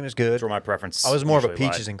Cookies and cream is good. that's where my preference. I was more of a usually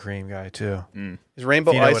peaches lied. and cream guy too. Is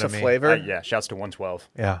Rainbow If you know Ice what a I mean. flavor? Yeah, shouts to 112.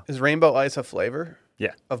 Yeah, Is Rainbow Ice a flavor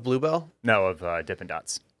Yeah. of Bluebell? No, of Dippin'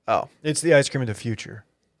 Dots. Oh, it's the ice cream of the future.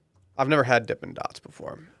 I've never had Dippin' Dots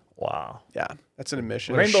before. Wow. Yeah, that's an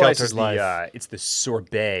admission. What a Rainbow Ice sheltered is life. it's the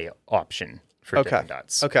sorbet option for Okay. Dippin'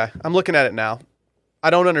 Dots. Okay, I'm looking at it now. I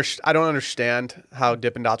don't understand how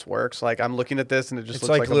Dippin' Dots works. Like I'm looking at this and it just It's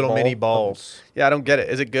looks like a little bowl. mini balls. Yeah, I don't get it.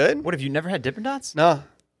 Is it good? What, have you never had Dippin' Dots? No.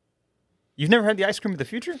 You've never had the ice cream of the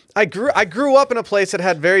future? I grew up in a place that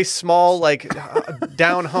had very small, like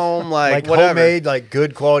down home, like whatever. Homemade, like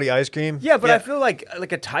good quality ice cream. Yeah, but I feel like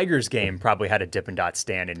a Tigers game probably had a Dippin' Dots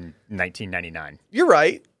stand in 1999. You're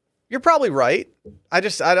right. You're probably right. I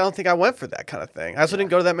don't think I went for that kind of thing. I also didn't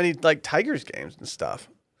go to that many like Tigers games and stuff.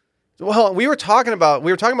 Well, we were talking about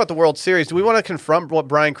the World Series. Do we want to confront what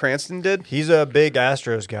Bryan Cranston did? He's a big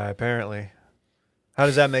Astros guy, apparently. How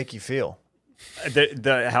does that make you feel?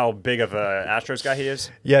 How big of a Astros guy he is?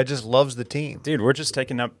 Yeah, just loves the team. Dude, we're just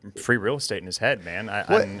taking up free real estate in his head, man.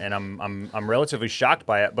 I'm relatively shocked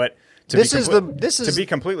by it. But to be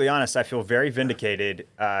completely honest, I feel very vindicated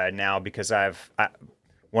now because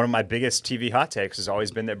one of my biggest TV hot takes has always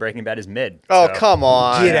been that Breaking Bad is mid. Oh, So- come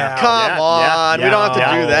on. Get out. Come on. We don't have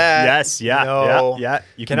to do that. Yes, yeah, No. yeah.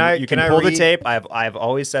 You Can can, I- you can can I pull the read- tape. I've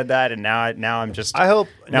always said that, and now I'm just. I hope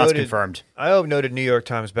now it's noted- confirmed. I hope noted New York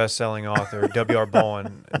Times bestselling author W.R.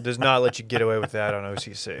 Bowen does not let you get away with that on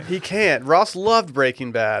OCC. He can't. Ross loved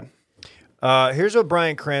Breaking Bad. Here's what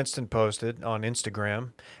Bryan Cranston posted on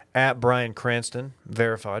Instagram, at Bryan Cranston,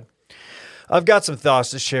 verified. I've got some thoughts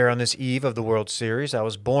to share on this eve of the World Series. I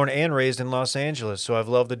was born and raised in Los Angeles, so I've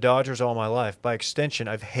loved the Dodgers all my life. By extension,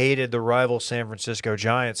 I've hated the rival San Francisco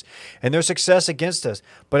Giants and their success against us,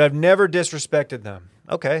 but I've never disrespected them.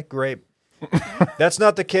 Okay, great. That's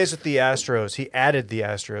not the case with the Astros. He added the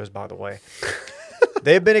Astros, by the way.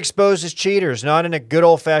 They've been exposed as cheaters, not in a good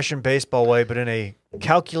old-fashioned baseball way, but in a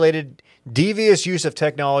calculated, devious use of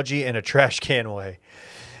technology in a trash can way.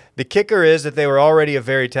 The kicker is that they were already a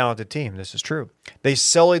very talented team. This is true. They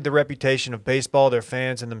sullied the reputation of baseball, their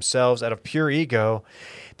fans, and themselves out of pure ego.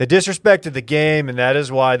 They disrespected the game, and that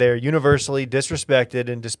is why they are universally disrespected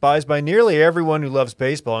and despised by nearly everyone who loves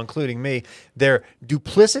baseball, including me. Their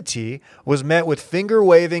duplicity was met with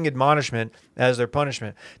finger-waving admonishment as their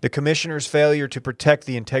punishment. The commissioner's failure to protect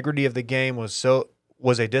the integrity of the game was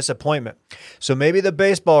a disappointment. So maybe the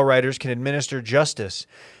baseball writers can administer justice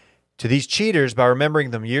to these cheaters by remembering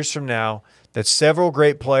them years from now that several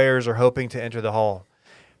great players are hoping to enter the Hall.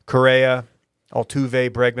 Correa, Altuve,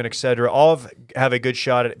 Bregman, etc. all have a good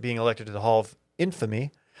shot at being elected to the Hall of Infamy.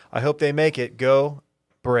 I hope they make it. Go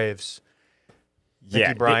Braves. Thank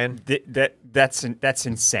you, Brian. That's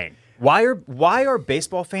insane. Why are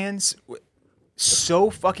baseball fans so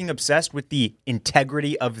fucking obsessed with the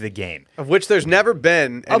integrity of the game? Of which there's never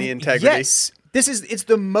been any integrity. Yes, it's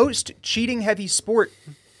the most cheating heavy sport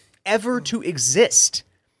ever to exist.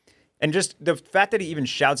 And just the fact that he even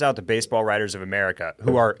shouts out the baseball writers of America,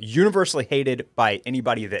 who are universally hated by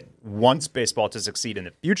anybody that wants baseball to succeed in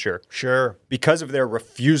the future. Sure. Because of their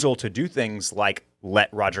refusal to do things like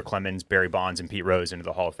let Roger Clemens, Barry Bonds, and Pete Rose into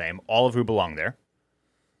the Hall of Fame, all of who belong there.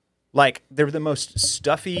 Like, they're the most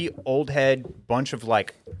stuffy, old head bunch of,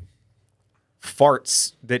 like,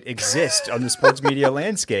 farts that exist on the sports media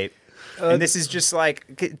landscape. And this is just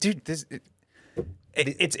like, dude,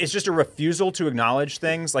 It's just a refusal to acknowledge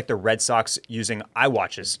things like the Red Sox using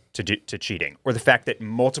iWatches to cheating, or the fact that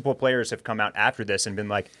multiple players have come out after this and been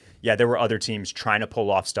like, yeah, there were other teams trying to pull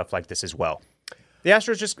off stuff like this as well. The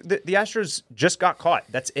Astros just got caught.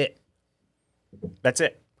 That's it.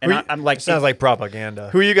 And I'm like, Sounds like propaganda.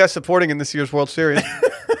 Who are you guys supporting in this year's World Series?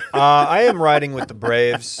 I am riding with the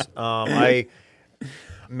Braves. I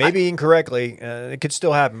maybe incorrectly. It could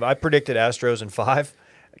still happen. But I predicted Astros in 5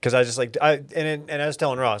 because I just like and I was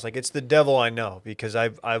telling Ross like it's the devil I know because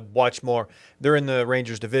I've watched more. They're in the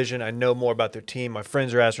Rangers division. I know more about their team. My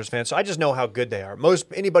friends are Astros fans, so I just know how good they are.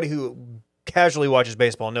 Anybody who casually watches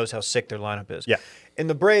baseball knows how sick their lineup is. Yeah. And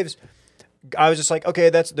the Braves, I was just like, okay,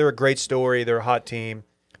 they're a great story. They're a hot team.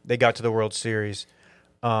 They got to the World Series,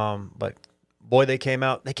 but. Boy, they came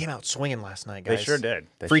out swinging last night, guys. they sure did.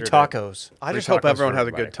 Free tacos. I just Free hope tacos everyone for has a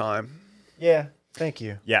everybody. good time. Yeah, thank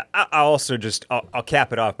you. Yeah, I'll also I'll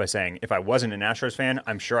cap it off by saying if I wasn't an Astros fan,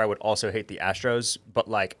 I'm sure I would also hate the Astros. But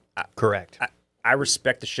like, Correct. I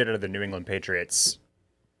respect the shit out of the New England Patriots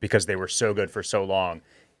because they were so good for so long,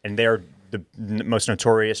 and they're the most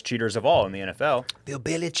notorious cheaters of all in the NFL. Bill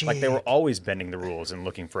Belichick. Like they were always bending the rules and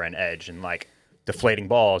looking for an edge and like deflating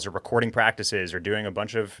balls or recording practices or doing a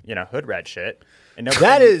bunch of hood rat shit.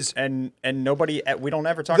 And nobody we don't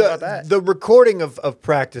ever talk about that. The recording of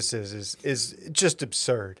practices is just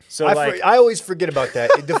absurd. So, I always forget about that.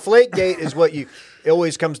 Deflategate is what it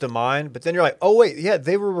always comes to mind, but then you're like, oh wait, yeah,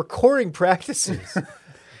 they were recording practices.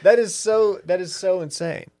 That is so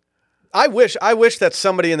insane. I wish that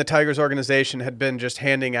somebody in the Tigers organization had been just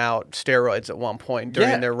handing out steroids at one point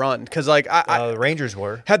during their run because like The Rangers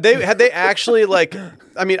were. had they actually like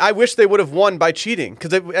I mean I wish they would have won by cheating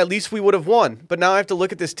because at least we would have won. But now I have to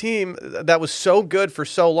look at this team that was so good for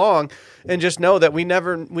so long and just know that we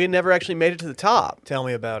never actually made it to the top. Tell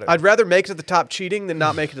me about it. I'd rather make it to the top cheating than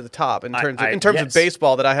not make it to the top in terms of yes.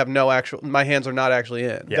 baseball that I have my hands are not actually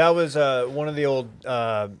in. Yeah. That was one of the old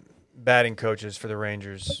batting coaches for the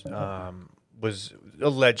Rangers was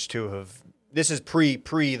alleged to have. This is pre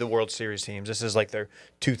the World Series teams. This is like their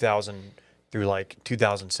 2000 through like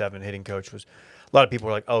 2007 hitting coach. Was a lot of people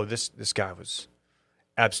were like, oh, this guy was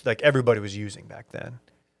like everybody was using back then,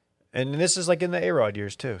 and this is like in the A-Rod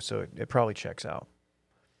years too. So it probably checks out.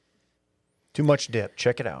 Too much dip.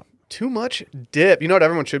 Check it out. Too much dip. You know what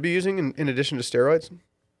everyone should be using in addition to steroids?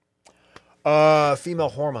 Female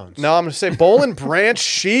hormones. No, I'm going to say bowl and branch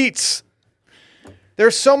sheets.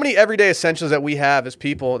 There's so many everyday essentials that we have as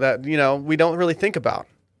people that, we don't really think about.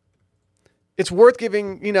 It's worth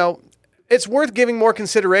giving more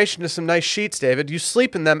consideration to some nice sheets, David. You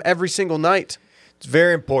sleep in them every single night. It's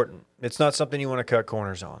very important. It's not something you want to cut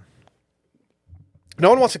corners on. No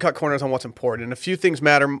one wants to cut corners on what's important, and a few things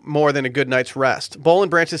matter more than a good night's rest. Bowl and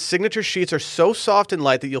Branch's signature sheets are so soft and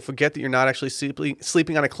light that you'll forget that you're not actually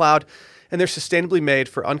sleeping on a cloud, and they're sustainably made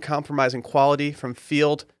for uncompromising quality from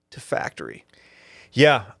field to factory.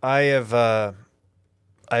 Yeah, I have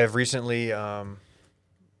recently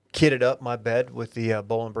kitted up my bed with the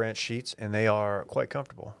Bowl and Branch sheets, and they are quite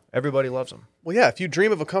comfortable. Everybody loves them. Well, yeah, if you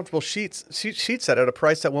dream of a comfortable sheet set at a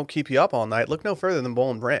price that won't keep you up all night, look no further than Bowl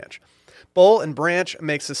and Branch. Bowl and Branch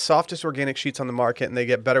makes the softest organic sheets on the market, and they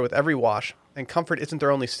get better with every wash. And comfort isn't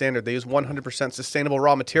their only standard. They use 100% sustainable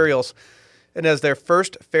raw materials. And as their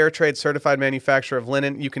first fair trade certified manufacturer of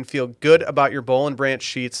linen, you can feel good about your Bowl and Branch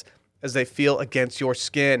sheets as they feel against your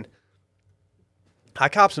skin. I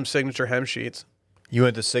copped some signature hem sheets. You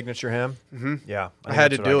went the signature hem? Mm-hmm. Yeah. I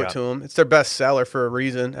had to do it to them. It's their best seller for a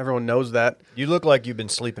reason. Everyone knows that. You look like you've been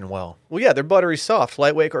sleeping well. Well, yeah, they're buttery soft,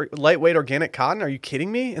 lightweight organic cotton. Are you kidding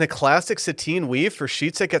me? And a classic sateen weave for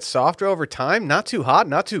sheets that get softer over time. Not too hot,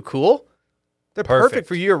 not too cool. They're perfect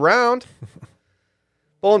for year round.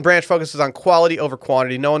 Bowl and Branch focuses on quality over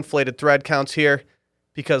quantity. No inflated thread counts here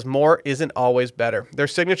because more isn't always better. Their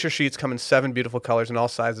signature sheets come in 7 beautiful colors in all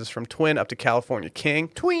sizes from twin up to California King.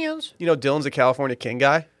 Twins. You know Dylan's a California King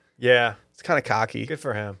guy. Yeah. It's kind of cocky. Good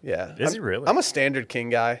for him. Yeah. Is he really? I'm a standard King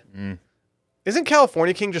guy. Isn't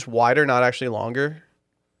California King just wider, not actually longer?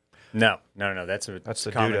 No. That's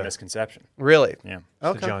the common Duda. misconception. Really? Yeah.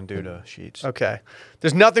 It's the John Duda sheets. Okay.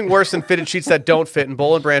 There's nothing worse than fitted sheets that don't fit, and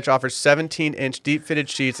Bowl and Branch offers 17-inch deep fitted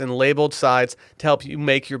sheets and labeled sides to help you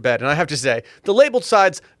make your bed. And I have to say, the labeled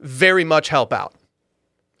sides very much help out.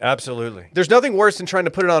 Absolutely. There's nothing worse than trying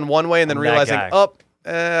to put it on one way and then I'm that realizing,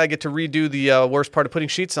 guy. I get to redo the worst part of putting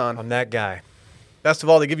sheets on. I'm that guy. Best of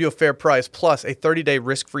all, they give you a fair price, plus a 30-day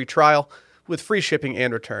risk-free trial with free shipping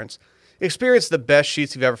and returns. Experience the best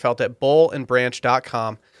sheets you've ever felt at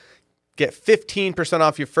bowlandbranch.com. Get 15%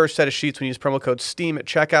 off your first set of sheets when you use promo code STEAM at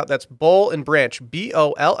checkout. That's Bowl and Branch,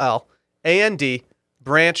 BOLLAND.com.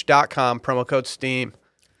 branch.com, promo code STEAM.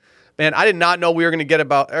 Man, I did not know we were going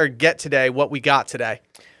to get today what we got today.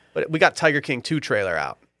 But we got Tiger King 2 trailer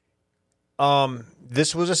out.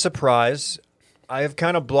 This was a surprise. I have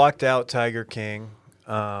kind of blocked out Tiger King.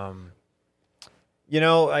 I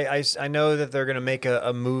know that they're going to make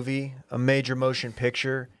a movie, a major motion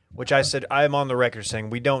picture, which I said I'm on the record saying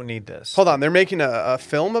we don't need this. Hold on, they're making a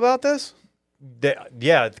film about this?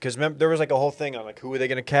 Yeah, because there was like a whole thing on like who are they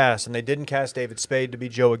going to cast, and they didn't cast David Spade to be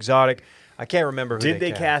Joe Exotic. I can't remember who Did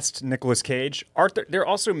they cast Nicolas Cage? There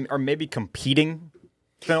also are maybe competing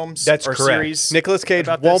films That's or correct. series? Nicolas Cage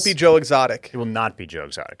about won't this? be Joe Exotic. It will not be Joe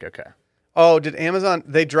Exotic. Okay. Oh, did Amazon?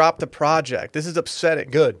 They dropped the project. This is upsetting.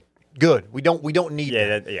 Good. We don't need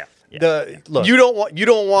that. Yeah. Look. You don't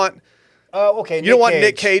want. Okay. You don't want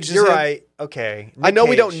Nick Cage as You're him? right. Okay. I know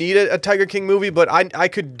we don't Cage. need a Tiger King movie, but I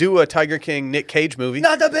could do a Tiger King Nick Cage movie.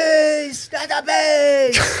 Not the beast. Not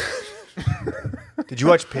the beast. Did you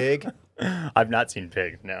watch Pig? I've not seen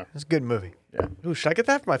Pig. No. It's a good movie. Ooh, should I get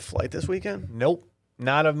that for my flight this weekend? Nope.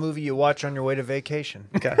 Not a movie you watch on your way to vacation.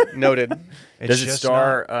 Okay, noted. Does it just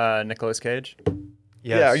star Nicolas Cage?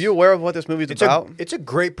 Yes. Yeah, are you aware of what this movie's about? It's a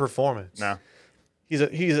great performance. No.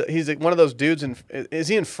 He's one of those dudes is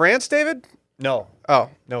he in France, David? No. Oh,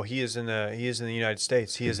 No, he is in the United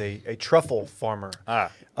States. He is a truffle farmer.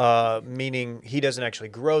 Meaning he doesn't actually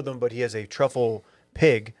grow them, but he has a truffle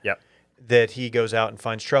pig Yep. that he goes out and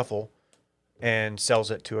finds truffle and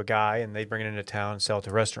sells it to a guy, and they bring it into town and sell it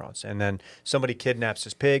to restaurants. And then somebody kidnaps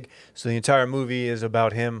his pig. So the entire movie is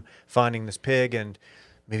about him finding this pig and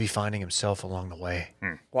maybe finding himself along the way.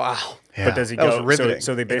 wow. Yeah. But does he That was go? riveting.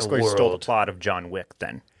 So they basically stole the world. plot of John Wick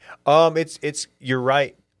then. It's you're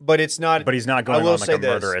right, but it's not. But he's not I going will on like say a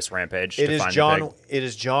this. murderous rampage. It to is find the John. pig. It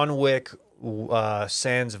is John Wick.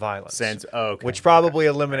 Sans violence. Okay. Which probably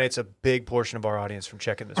eliminates a big portion of our audience from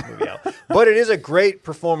checking this movie out. But it is a great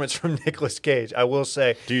performance from Nicolas Cage, I will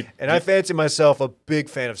say. I fancy myself a big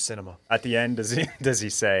fan of cinema. At the end, does he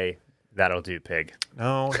say, "That'll do, pig"?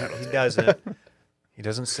 No, he doesn't. He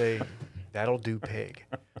doesn't say, "That'll do, pig."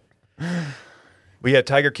 We had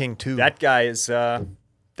Tiger King 2. That guy is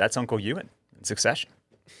that's Uncle Ewan in Succession.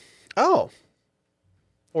 Oh,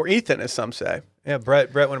 or Ethan, as some say. Yeah,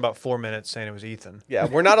 Brett went about 4 minutes saying it was Ethan. Yeah,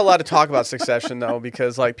 we're not allowed to talk about Succession though,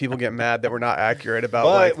 because like people get mad that we're not accurate about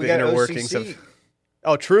like we the got inner workings OCC. of.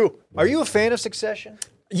 Oh, true. Are you a fan of Succession?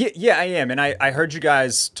 Yeah, I am, and I heard you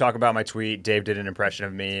guys talk about my tweet. Dave did an impression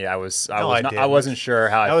of me. I didn't. wasn't sure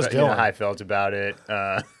how That was how Dylan. I felt about it.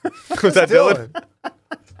 Was that Dylan?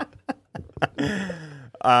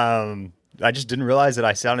 I just didn't realize that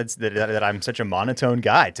I sounded that I'm such a monotone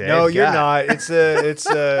guy. Dave. No, you're God. not.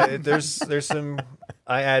 There's some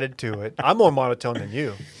I added to it. I'm more monotone than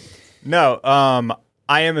you. No,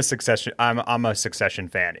 I am a Succession. I'm a Succession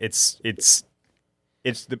fan. It's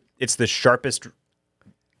the sharpest.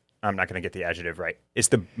 I'm not going to get the adjective right. It's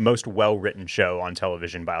the most well-written show on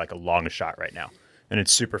television by like a long shot right now. And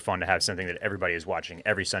it's super fun to have something that everybody is watching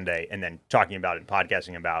every Sunday and then talking about it and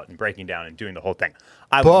podcasting about and breaking down and doing the whole thing.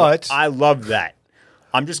 I love that.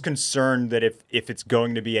 I'm just concerned that if it's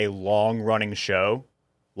going to be a long-running show,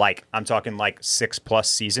 like I'm talking like 6+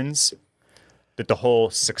 seasons, that the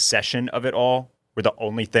whole succession of it all, where the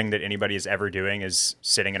only thing that anybody is ever doing is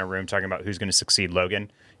sitting in a room talking about who's going to succeed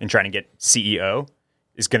Logan and trying to get CEO,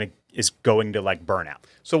 is going to like burn out.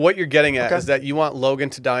 So what you're getting at is that you want Logan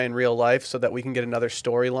to die in real life so that we can get another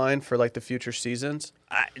storyline for like the future seasons.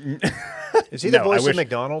 Is he the voice of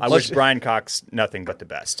McDonald's? I wish Brian Cox nothing but the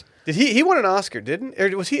best. Did he won an Oscar? Didn't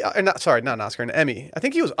or was he? Not an Oscar, an Emmy. I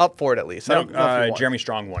think he was up for it at least. I don't know if he won. Jeremy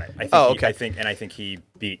Strong won it. I think he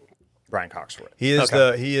beat Brian Cox for it. He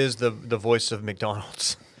is the voice of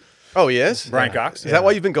McDonald's. Oh, he is? Brian Cox. Is that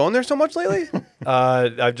why you've been going there so much lately?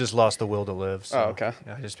 I've just lost the will to live. So Oh, okay.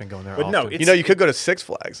 yeah, I've just been going there. But no, often. it's- You could go to Six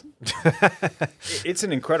Flags. It's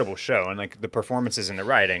an incredible show, and like the performances and the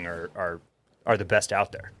writing are the best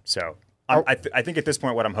out there. So I think at this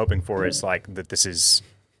point, what I'm hoping for is like that this is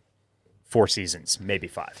 4 seasons, maybe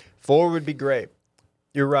 5. 4 would be great.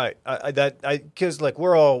 You're right. Because like we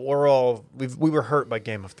were hurt by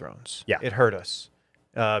Game of Thrones. Yeah. It hurt us.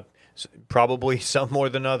 Probably some more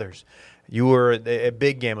than others. You were a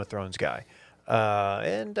big Game of Thrones guy.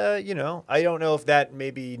 I don't know if that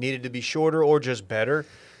maybe needed to be shorter or just better.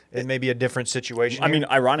 It may be a different situation. I mean,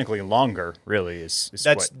 ironically, longer really is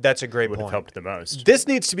that's a great would have point. helped the most. This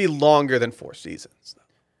needs to be longer than 4 seasons.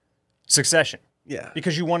 Succession. Yeah.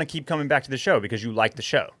 Because you want to keep coming back to the show because you like the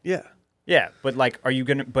show. Yeah. Yeah, but like,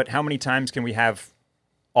 but how many times can we have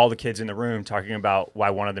all the kids in the room talking about why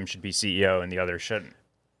one of them should be CEO and the other shouldn't?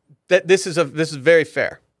 This is very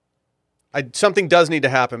fair. Something does need to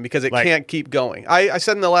happen because it Like- can't keep going. I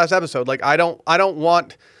said in the last episode, like I don't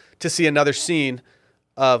want to see another scene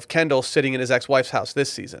of Kendall sitting in his ex-wife's house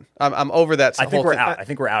this season. I'm over that. I think whole we're thing. out. I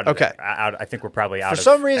think we're out of Okay. it. I think we're probably out For of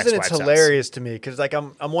some reason, it's ex-wife's house. hilarious to me because like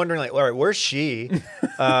I'm wondering like, all right, where's she?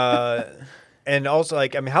 And also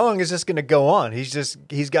like, I mean, how long is this going to go on?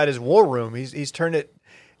 He's got his war room. He's turned it.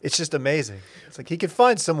 It's just amazing. It's like he could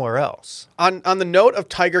find somewhere else. On the note of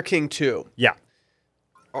Tiger King 2, Yeah.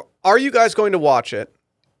 are you guys going to watch it?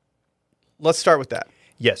 Let's start with that.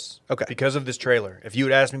 Yes. Okay. Because of this trailer. If you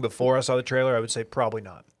had asked me before I saw the trailer, I would say probably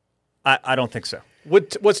not. I don't think so.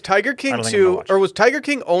 Was Tiger I King don't think I'm gonna 2 watch or it. was Tiger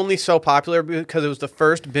King only so popular because it was the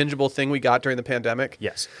first bingeable thing we got during the pandemic?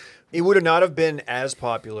 Yes. It would have not have been as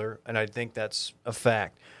popular, and I think that's a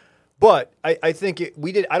fact. But I think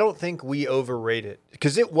we did. I don't think we overrate it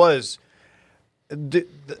because it was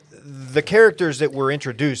the characters that were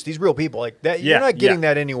introduced. These real people like that. Yeah, You're not getting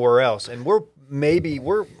yeah. that anywhere else, and we're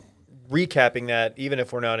recapping that even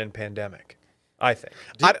if we're not in pandemic. I think.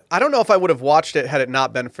 I don't know if I would have watched it had it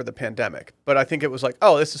not been for the pandemic, but I think it was like,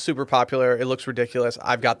 oh, this is super popular. It looks ridiculous.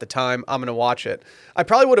 I've got the time. I'm going to watch it. I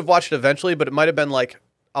probably would have watched it eventually, but it might have been like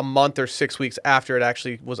a month or 6 weeks after it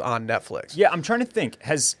actually was on Netflix. Yeah, I'm trying to think.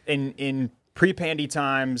 Has in pre-pandy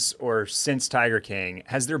times or since Tiger King,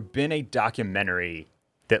 has there been a documentary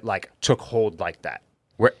that like took hold like that,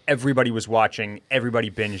 where everybody was watching, everybody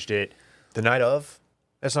binged it? The night of.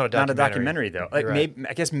 That's not a Not documentary. a documentary though. Like You're right. maybe,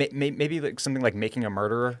 I guess maybe like something like Making a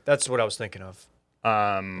Murderer. That's what I was thinking of.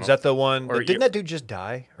 Is that the one? or Didn't you- that dude just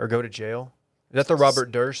die or go to jail? Is that the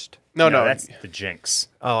Robert Durst? No, that's the Jinx.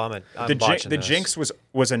 Oh, I'm botching The this. Jinx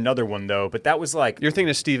was another one though, but that was like You're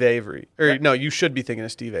thinking of Steve Avery. Or no, you should be thinking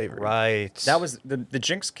of Steve Avery. Right. that was the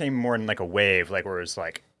Jinx came more in like a wave, like where it was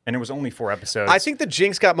like, and it was only 4 episodes. I think the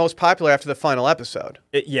Jinx got most popular after the final episode.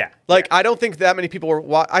 Yeah. Like, I don't think that many people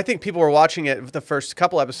were. I think people were watching it the first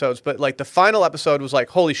couple episodes, but like the final episode was like,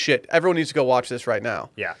 holy shit! Everyone needs to go watch this right now.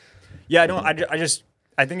 Yeah. I don't.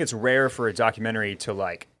 I think it's rare for a documentary to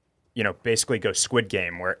like, basically go Squid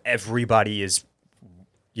Game, where everybody is,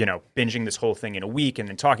 binging this whole thing in a week and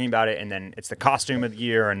then talking about it, and then it's the costume of the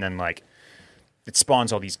year, and then like, it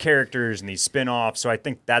spawns all these characters and these spin-offs. So I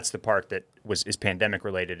think that's the part that is pandemic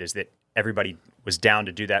related, is that everybody was down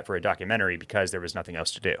to do that for a documentary because there was nothing else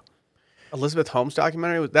to do. Elizabeth Holmes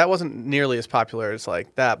documentary that wasn't nearly as popular as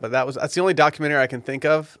like that, but that's the only documentary I can think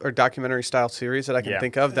of, or documentary style series that I can Yeah.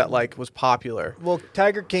 think of that like was popular. Well,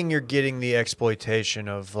 Tiger King, you're getting the exploitation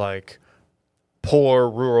of like poor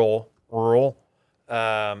rural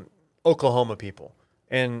Oklahoma people.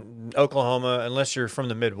 And Oklahoma, unless you're from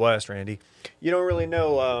the Midwest, Randy, you don't really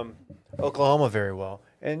know Oklahoma very well.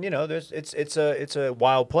 And it's a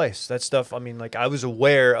wild place. That stuff. I mean, like I was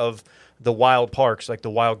aware of the wild parks, like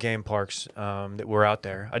the wild game parks that were out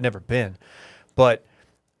there. I'd never been, but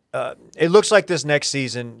it looks like this next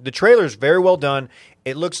season. The trailer's very well done.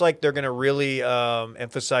 It looks like they're going to really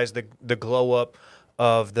emphasize the glow up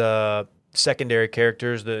of the secondary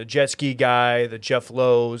characters, the jet ski guy, the Jeff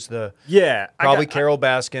Lowe's, probably Carol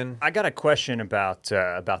Baskin. I got a question about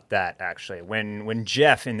that actually. When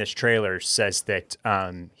Jeff in this trailer says that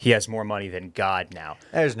he has more money than God now,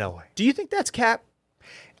 There's no way. do you think that's cap?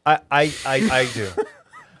 I do.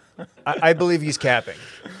 I believe he's capping.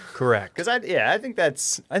 Correct. Because I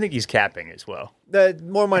think he's capping as well.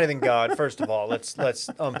 More money than God. First of all, let's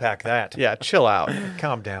unpack that. Yeah, chill out.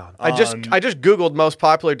 Calm down. I just googled most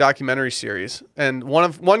popular documentary series, and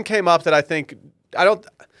one came up that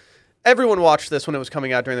everyone watched this when it was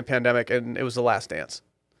coming out during the pandemic, and it was The Last Dance.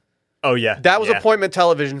 Oh yeah, That was appointment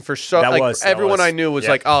television for everyone I knew was yeah.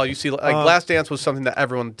 like, oh, you see, like Last Dance was something that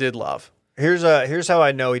everyone did love. Here's how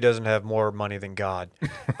I know he doesn't have more money than God.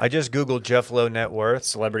 I just googled Jeff Lowe net worth.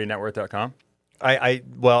 CelebrityNetworth.com.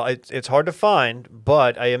 Well, it's hard to find,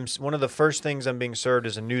 but I am one of the first things I'm being served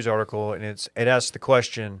is a news article, and it asks the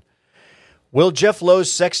question: will Jeff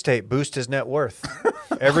Lowe's sex tape boost his net worth?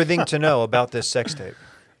 Everything to know about this sex tape.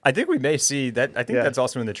 I think we may see that. I think Yeah. that's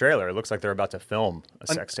also in the trailer. It looks like they're about to film a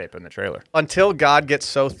sex tape in the trailer. Until God gets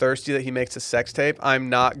so thirsty that he makes a sex tape, I'm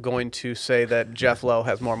not going to say that Jeff Lowe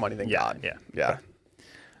has more money than God. Yeah.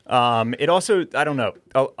 It also, I don't know.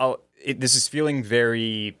 This is feeling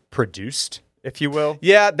very produced, if you will.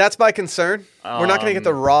 Yeah, that's my concern. We're not going to get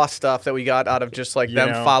the raw stuff that we got out of just like them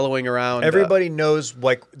know, following around. Everybody knows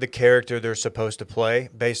like the character they're supposed to play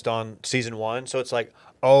based on season 1, so it's like,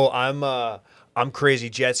 oh, I'm crazy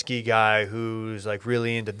jet ski guy who's like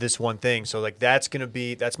really into this one thing. So like that's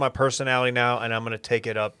my personality now, and I'm gonna take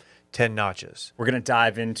it up 10 notches. We're gonna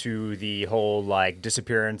dive into the whole like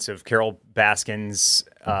disappearance of Carol Baskin's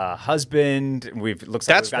husband. Looks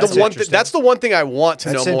That's like we've got the one. That's the one thing I want to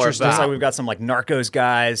That's know more interesting. Looks like about. we've got some like Narcos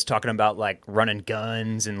guys talking about like running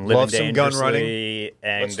guns and living Love some gun dangerously.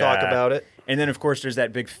 And, Let's talk about it. And then of course there's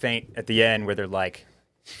that big feint at the end where they're like,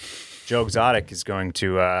 Joe Exotic is going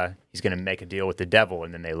to he's going to make a deal with the devil,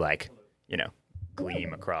 and then they like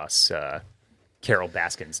gleam across Carol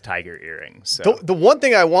Baskin's tiger earrings. So. The one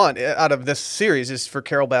thing I want out of this series is for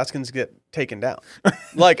Carol Baskins to get taken down.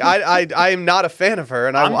 Like I am not a fan of her,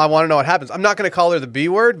 and I want to know what happens. I'm not going to call her the B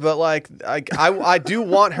word, but like I do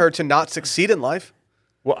want her to not succeed in life.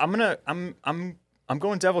 Well, I'm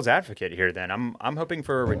going devil's advocate here. Then I'm hoping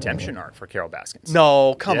for a redemption arc for Carol Baskins.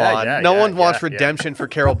 No, come on. No one wants yeah. redemption for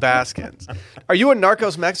Carol Baskins. Are you a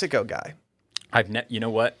Narcos Mexico guy? You know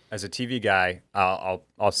what? As a TV guy,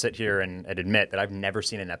 I'll sit here and admit that I've never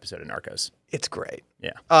seen an episode of Narcos. It's great.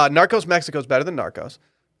 Yeah. Narcos Mexico is better than Narcos,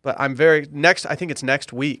 but I think it's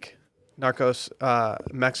next week. Narcos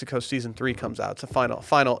Mexico season 3 comes out. It's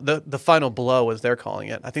the final blow, as they're calling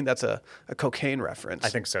it. I think that's a cocaine reference. I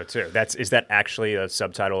think so too. Is that actually a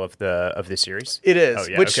subtitle of the series? It is, Oh,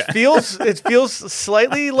 yeah, which okay. feels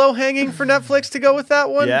slightly low hanging for Netflix to go with that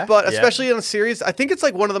one. Yeah, but yeah. especially in a series, I think it's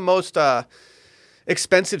like one of the most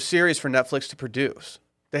expensive series for Netflix to produce.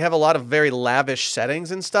 They have a lot of very lavish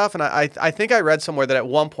settings and stuff, and I think I read somewhere that at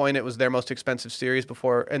one point it was their most expensive series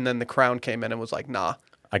before, and then The Crown came in and was like, nah.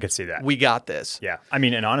 I could see that. We got this. Yeah, I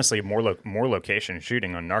mean, and honestly, more location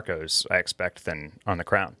shooting on Narcos, I expect, than on The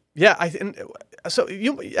Crown. Yeah, I'm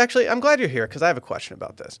glad you're here because I have a question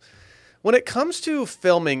about this. When it comes to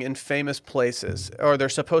filming in famous places, or they're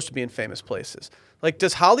supposed to be in famous places, like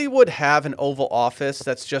does Hollywood have an Oval Office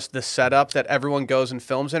that's just the setup that everyone goes and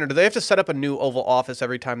films in, or do they have to set up a new Oval Office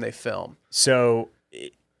every time they film? So,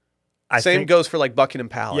 Same goes for like Buckingham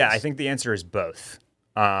Palace. Yeah, I think the answer is both,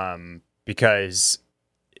 because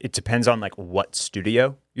it depends on like what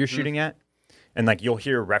studio you're shooting at, and like you'll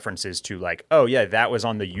hear references to like, oh yeah, that was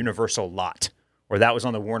on the Universal lot, or that was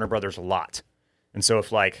on the Warner Brothers lot, and so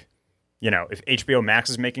if like, if HBO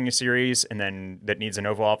Max is making a series and then that needs an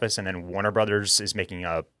Oval Office, and then Warner Brothers is making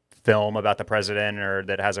a film about the president or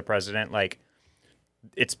that has a president, like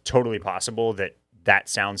it's totally possible that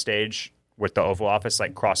soundstage with the Oval Office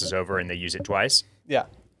like crosses over and they use it twice. Yeah.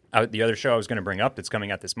 The other show I was going to bring up that's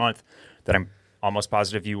coming out this month that I'm almost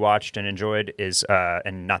positive you watched and enjoyed is,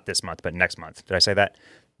 and not this month, but next month. Did I say that?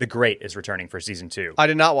 The Great is returning for season 2. I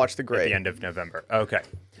did not watch The At Great. the end of November. Okay.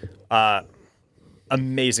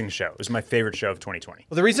 Amazing show. It was my favorite show of 2020.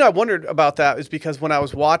 Well, the reason I wondered about that is because when I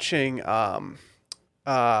was watching, what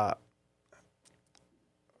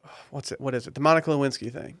is it? The Monica Lewinsky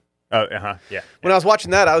thing. Oh, uh-huh. Yeah. When I was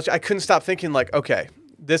watching that, I couldn't stop thinking like, okay,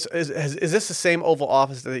 this is this the same Oval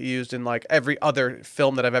Office that they used in like every other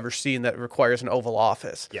film that I've ever seen that requires an Oval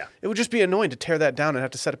Office? Yeah. It would just be annoying to tear that down and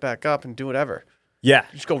have to set it back up and do whatever. Yeah.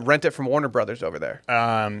 Just go rent it from Warner Brothers over there.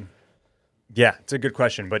 Yeah, it's a good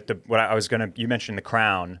question. But you mentioned The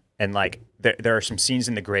Crown, and like there are some scenes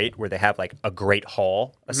in The Great where they have like a great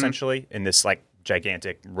hall essentially in this like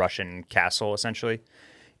gigantic Russian castle essentially,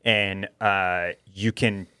 and you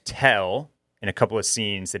can tell in a couple of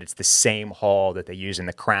scenes that it's the same hall that they use in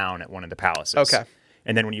The Crown at one of the palaces. Okay.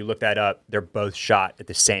 And then when you look that up, they're both shot at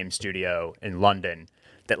the same studio in London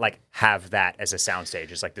that like have that as a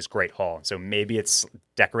soundstage. It's like this great hall. So maybe it's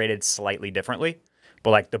decorated slightly differently,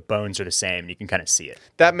 but like the bones are the same. You can kind of see it.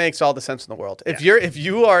 That makes all the sense in the world. If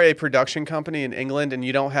you are a production company in England and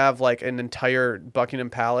you don't have like an entire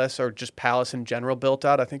Buckingham Palace or just palace in general built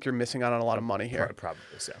out, I think you're missing out on a lot of money here. Probably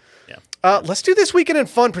so. Yeah. Let's do This Weekend in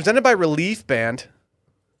Fun, presented by Relief Band.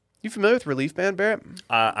 You familiar with Relief Band, Barrett?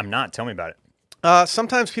 I'm not. Tell me about it.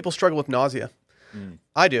 Sometimes people struggle with nausea.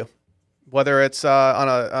 I do. Whether it's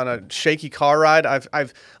on a shaky car ride,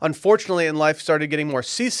 I've unfortunately in life started getting more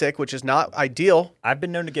seasick, which is not ideal. I've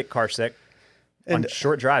been known to get car sick on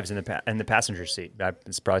short drives in the passenger seat.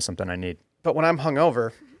 It's probably something I need. But when I'm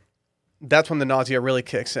hungover, that's when the nausea really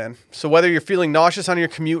kicks in. So whether you're feeling nauseous on your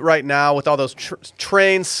commute right now with all those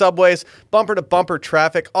trains, subways, bumper to bumper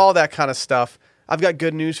traffic, all that kind of stuff, I've got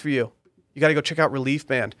good news for you. You got to go check out Relief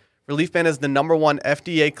Band. Relief Band is the #1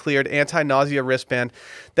 FDA-cleared anti-nausea wristband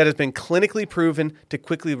that has been clinically proven to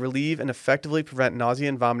quickly relieve and effectively prevent nausea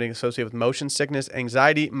and vomiting associated with motion sickness,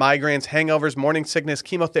 anxiety, migraines, hangovers, morning sickness,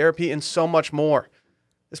 chemotherapy, and so much more.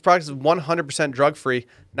 This product is 100% drug-free,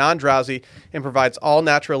 non-drowsy, and provides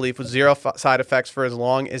all-natural relief with zero side effects for as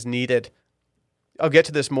long as needed. I'll get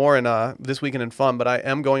to this more in This Weekend in Fun, but I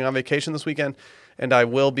am going on vacation this weekend, and I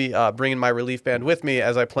will be bringing my Relief Band with me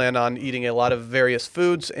as I plan on eating a lot of various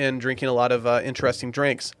foods and drinking a lot of interesting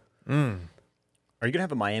drinks. Are you going to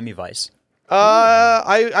have a Miami Vice?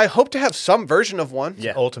 I hope to have some version of one.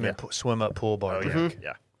 Yeah. Ultimate swim up pool bar. Oh, yeah. Jack.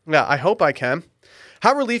 Yeah. Yeah, I hope I can.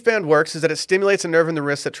 How Relief Band works is that it stimulates a nerve in the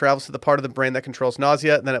wrist that travels to the part of the brain that controls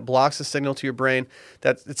nausea, and then it blocks the signal to your brain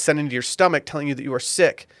that it's sending to your stomach telling you that you are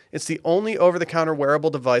sick. It's the only over-the-counter wearable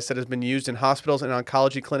device that has been used in hospitals and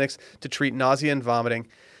oncology clinics to treat nausea and vomiting.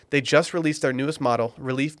 They just released their newest model,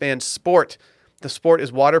 Relief Band Sport. The Sport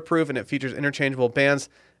is waterproof, and it features interchangeable bands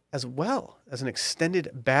as well as an extended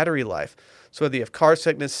battery life. So whether you have car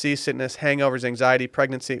sickness, seasickness, hangovers, anxiety,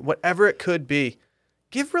 pregnancy, whatever it could be,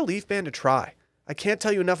 give Relief Band a try. I can't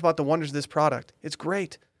tell you enough about the wonders of this product. It's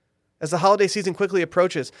great. As the holiday season quickly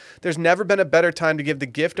approaches, there's never been a better time to give the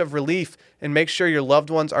gift of relief and make sure your loved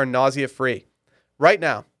ones are nausea-free. Right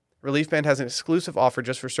now, Relief Band has an exclusive offer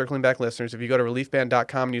just for Circling Back listeners. If you go to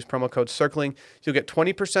reliefband.com and use promo code CIRCLING, you'll get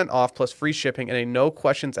 20% off plus free shipping and a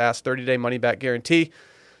no-questions-asked 30-day money-back guarantee.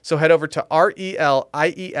 So head over to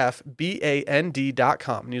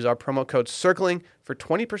reliefband.com and use our promo code CIRCLING for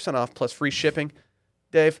 20% off plus free shipping.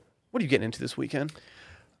 Dave, what are you getting into this weekend?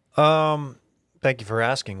 Thank you for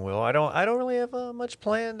asking, Will. I don't really have much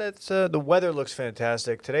planned. That's the weather looks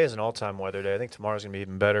fantastic. Today is an all-time weather day. I think tomorrow's gonna be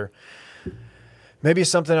even better. Maybe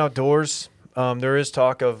something outdoors. There is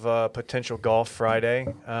talk of potential golf Friday.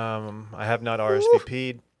 I have not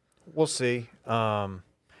RSVP'd. We'll see. Other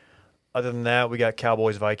than that, we got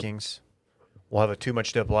Cowboys Vikings. We'll have a Too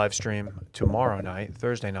Much Dip live stream tomorrow night,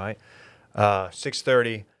 Thursday night,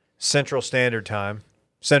 6:30 Central Standard Time.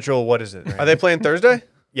 Central, what is it? Are they playing Thursday?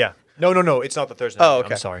 Yeah. No. It's not the Thursday Oh, night.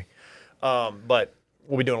 okay. I'm sorry. But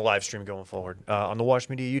we'll be doing a live stream going forward on the Wash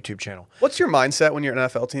Media YouTube channel. What's your mindset when your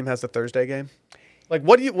NFL team has the Thursday game? Like,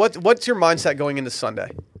 what's your mindset going into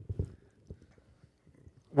Sunday?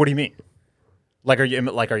 What do you mean? Are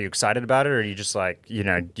you excited about it, or are you just like, you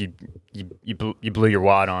blew your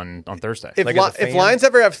wad on Thursday? If, Like, as a if fan? Lions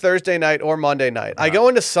ever have Thursday night or Monday night, I go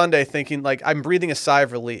into Sunday thinking like I'm breathing a sigh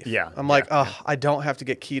of relief. Yeah, I'm like, I don't have to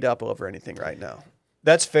get keyed up over anything right now.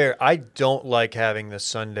 That's fair. I don't like having the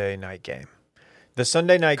Sunday night game. The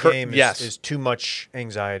Sunday night game is too much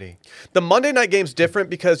anxiety. The Monday night game's different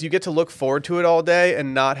because you get to look forward to it all day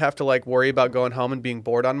and not have to like worry about going home and being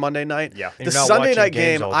bored on Monday night. Yeah. And The you're not Sunday watching night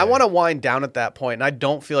games game, all I day. want to wind down at that point, and I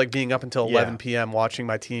don't feel like being up until 11 Yeah. p.m. watching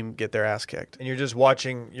my team get their ass kicked. And you're just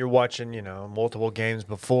watching, multiple games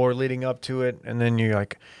before leading up to it. And then you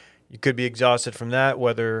could be exhausted from that,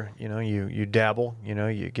 whether, you dabble,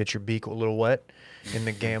 you get your beak a little wet in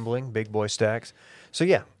the gambling, big boy stacks. So,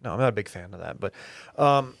 yeah, no, I'm not a big fan of that. But,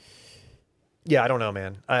 yeah, I don't know,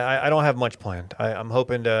 man. I don't have much planned. I'm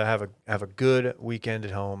hoping to have a good weekend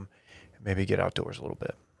at home, maybe get outdoors a little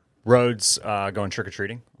bit. Rhodes going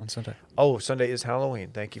trick-or-treating on Sunday. Oh, Sunday is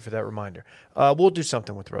Halloween. Thank you for that reminder. We'll do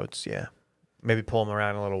something with Rhodes, yeah. Maybe pull him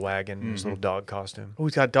around in a little wagon, his little dog costume. Oh,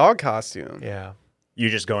 he's got a dog costume. Yeah. You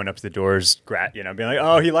just going up to the doors, being like,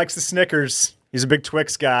 oh, he likes the Snickers. He's a big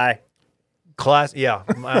Twix guy. Yeah,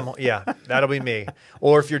 yeah, that'll be me.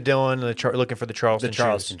 Or if you're Dylan, looking for the Charleston, The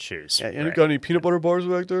Charleston shoes. Yeah, you Right. got any peanut butter bars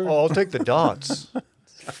back there? Oh, I'll take the dots.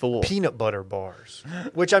 Fool. Peanut butter bars,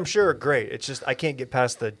 which I'm sure are great. It's just I can't get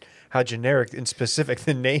past how generic and specific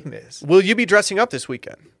the name is. Will you be dressing up this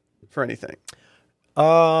weekend for anything?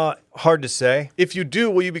 Hard to say. If you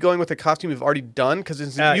do, will you be going with a costume you've already done? Because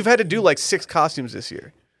you've had to do like 6 costumes this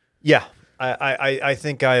year. Yeah, I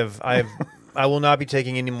think I will not be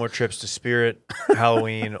taking any more trips to Spirit,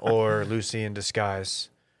 Halloween, or Lucy in Disguise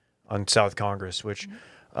on South Congress, which,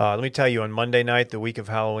 let me tell you, on Monday night, the week of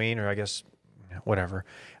Halloween, or I guess whatever,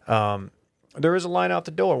 there is a line out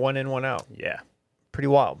the door, one in, one out. Yeah. Pretty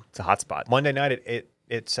wild. It's a hot spot. Monday night at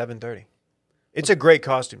 7:30. It's a great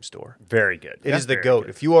costume store. Very good. It is the Very GOAT. good.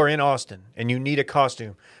 If you are in Austin and you need a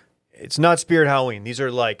costume, it's not Spirit Halloween. These are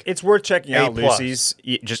like It's worth checking out A+. Lucy's,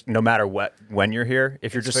 just no matter when you're here.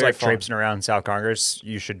 If you're It's just very like fun. traipsing around South Congress,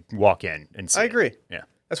 you should walk in and see I it. agree. Yeah.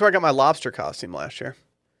 That's where I got my lobster costume last year.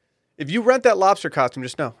 If you rent that lobster costume,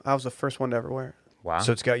 just know I was the first one to ever wear it. Wow.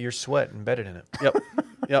 so it's got your sweat embedded in it. Yep.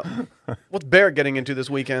 Yep. What's Barrett getting into this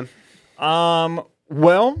weekend?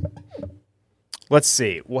 Well, let's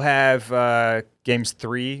see. We'll have games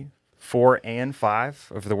 3, 4, and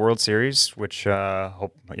 5 of the World Series, which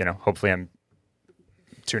hopefully I'm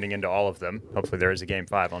tuning into all of them. Hopefully there is a game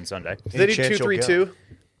 5 on Sunday. Did they do chance you'll 2-3-2?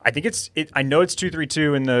 I think I know it's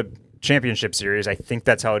 2-3-2 in the championship series. I think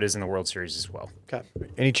that's how it is in the World Series as well. Okay.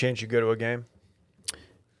 Any chance you go to a game?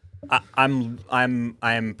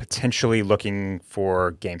 I'm potentially looking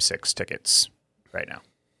for Game 6 tickets right now,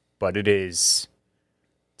 but it's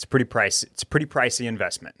a pretty pricey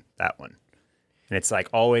investment, that one. And it's like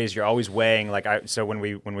you're always weighing so when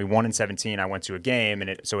we won in 17, I went to a game and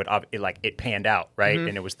it panned out, right?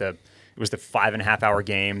 And it was the it was the 5.5-hour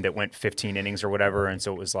game that went 15 innings or whatever, and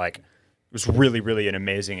so it was really, really an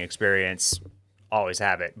amazing experience. Always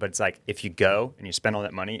have it, but it's like if you go and you spend all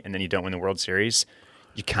that money and then you don't win the World Series,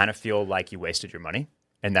 you kind of feel like you wasted your money,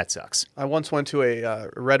 and that sucks. I once went to a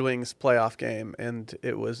Red Wings playoff game, and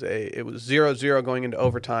it was 0-0 going into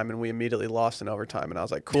overtime, and we immediately lost in overtime. And I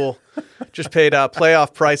was like, cool, just paid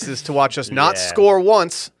playoff prices to watch us not score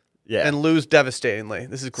once and lose devastatingly.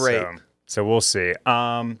 This is great. So we'll see.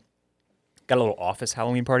 Got a little office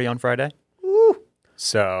Halloween party on Friday. Woo.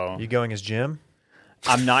 So You going as Jim?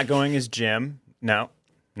 I'm not going as Jim. No.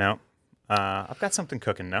 I've got something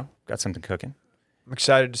cooking. I'm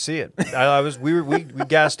excited to see it. We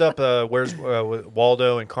gassed up. Where's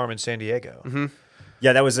Waldo and Carmen Sandiego? Mm-hmm.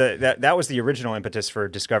 Yeah, that was the original impetus for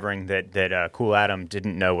discovering that Cool Adam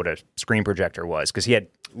didn't know what a screen projector was, because he had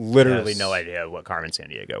literally no idea what Carmen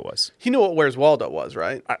Sandiego was. He knew what Where's Waldo was,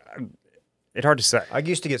 right? It's hard to say. I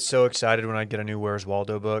used to get so excited when I'd get a new Where's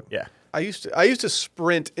Waldo book. Yeah. I used to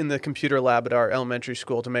sprint in the computer lab at our elementary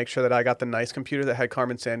school to make sure that I got the nice computer that had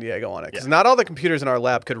Carmen Sandiego on it. Because not all the computers in our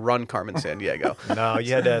lab could run Carmen Sandiego. No,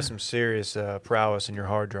 you had to have some serious prowess in your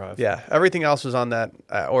hard drive. Yeah, everything else was on that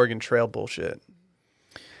Oregon Trail bullshit.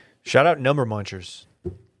 Shout out Number Munchers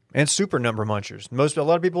and Super Number Munchers. A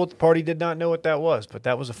lot of people at the party did not know what that was, but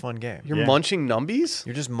that was a fun game. You're munching numbies?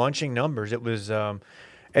 You're just munching numbers. It was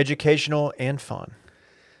educational and fun.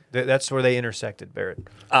 That's where they intersected, Barrett.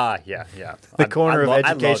 Yeah. The corner of education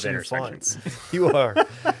I love and fun. intersections. You are.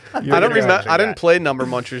 I don't remember. I didn't play Number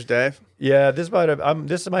Munchers, Dave. Yeah, this might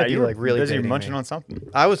be like really busy dating munching me. on something.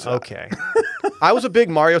 I was Okay. I was a big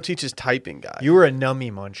Mario Teaches Typing guy. You were a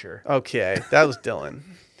nummy muncher. Okay, that was Dylan.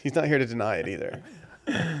 He's not here to deny it either.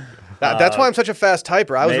 That's why I'm such a fast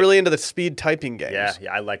typer. I was really into the speed typing games.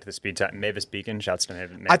 Yeah, I liked the speed type. Mavis Beacon, shouts to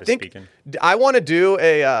Mavis I think Beacon. I want to do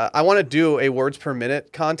a words per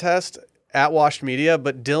minute contest at Washed Media,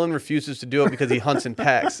 but Dylan refuses to do it because he hunts in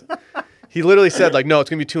packs. He literally said, like, no, it's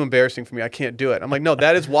going to be too embarrassing for me. I can't do it. I'm like, no,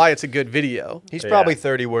 that is why it's a good video. He's probably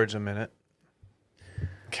 30 words a minute.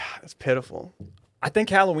 God, that's pitiful. I think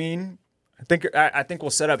Halloween. I think we'll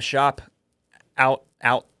set up shop out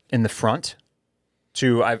in the front.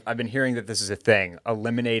 I've been hearing that this is a thing,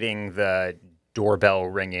 eliminating the doorbell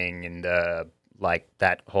ringing and like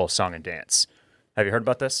that whole song and dance. Have you heard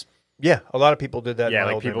about this? Yeah, a lot of people did that. Yeah, in my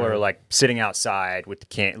like old people are neighborhood. like sitting outside with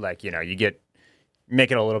the make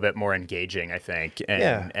it a little bit more engaging, I think.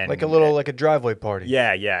 And like a driveway party.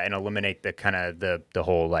 Yeah, and eliminate the kind of the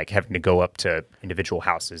whole like having to go up to individual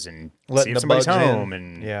houses and Letting see if the somebody's bugs in. home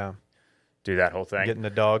and do that whole thing. Getting the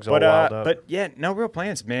dogs all wild up. But yeah, no real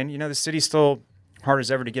plans, man. You know, the city's still hard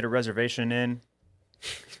as ever to get a reservation in.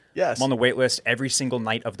 Yes. I'm on the wait list every single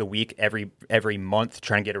night of the week, every month,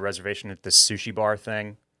 trying to get a reservation at the sushi bar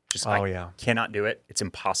thing. I cannot do it. It's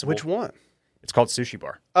impossible. Which one? It's called Sushi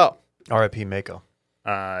Bar. Oh. R.I.P. Mako.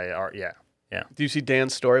 Yeah. Do you see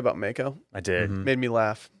Dan's story about Mako? I did. Mm-hmm. Made me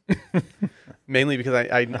laugh. Mainly because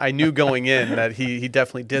I knew going in that he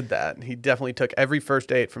definitely did that. He definitely took every first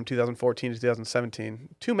date from 2014 to 2017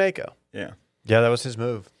 to Mako. Yeah. Yeah, that was his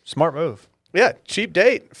move. Smart move. Yeah, cheap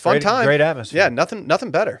date, fun time. Great atmosphere. Yeah,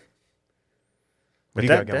 nothing better. What do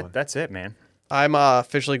you got going? That's it, man. I'm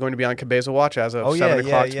officially going to be on Cabeza Watch as of 7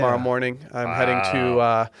 o'clock tomorrow morning. I'm heading to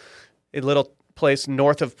a little place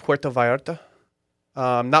north of Puerto Vallarta.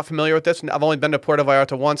 Not familiar with this. I've only been to Puerto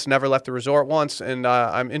Vallarta once, never left the resort once, and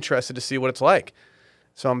I'm interested to see what it's like.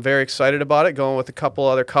 So I'm very excited about it, going with a couple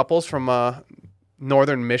other couples from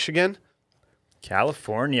northern Michigan.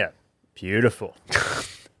 California. Beautiful.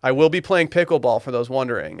 I will be playing pickleball for those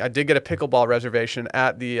wondering. I did get a pickleball reservation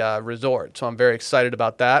at the resort, so I'm very excited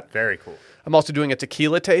about that. Very cool. I'm also doing a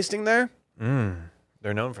tequila tasting there.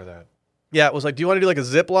 They're known for that. Yeah, it was like, do you want to do like a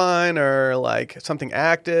zip line or like something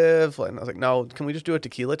active? And I was like, no, can we just do a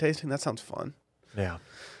tequila tasting? That sounds fun. Yeah.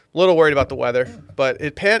 A little worried about the weather, but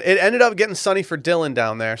it ended up getting sunny for Dylan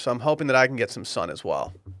down there, so I'm hoping that I can get some sun as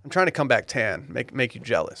well. I'm trying to come back tan, make you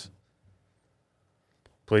jealous.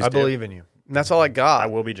 Please I do. believe in you. And that's all I got. I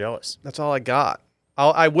will be jealous. That's all I got.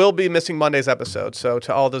 I will be missing Monday's episode, so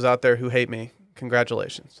to all those out there who hate me,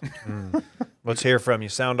 congratulations. Let's hear from you.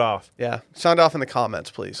 Sound off. Yeah, sound off in the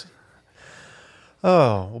comments, please.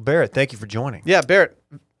 Oh, well, Barrett, thank you for joining. Yeah, Barrett,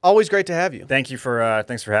 always great to have you. Thanks for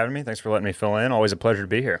having me. Thanks for letting me fill in. Always a pleasure to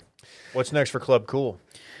be here. What's next for Club Cool?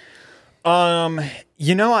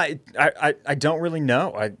 You know, I don't really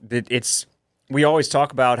know. We always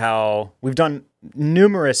talk about how we've done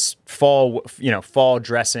numerous fall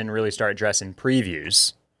dress-in, really start dressing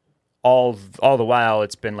previews. All the while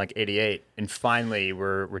it's been like 88, and finally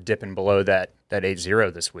we're dipping below that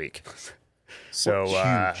 80 this week. So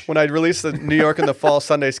When I released the New York in the Fall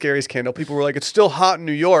Sunday Scaries candle, people were like, it's still hot in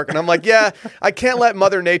New York. And I'm like, yeah, I can't let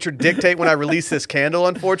Mother Nature dictate when I release this candle,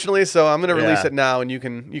 unfortunately. So I'm going to release it now, and you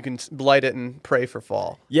can light it and pray for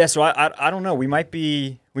fall. yeah, so I don't know. We might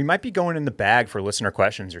be going in the bag for listener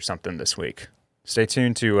questions or something this week. Stay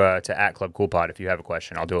tuned to @ClubCoolPod if you have a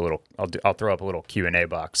question. I'll throw up a little Q&A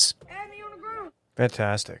box.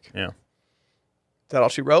 Fantastic. Yeah. Is that all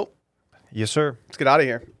she wrote? Yes, sir. Let's get out of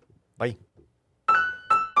here. Bye.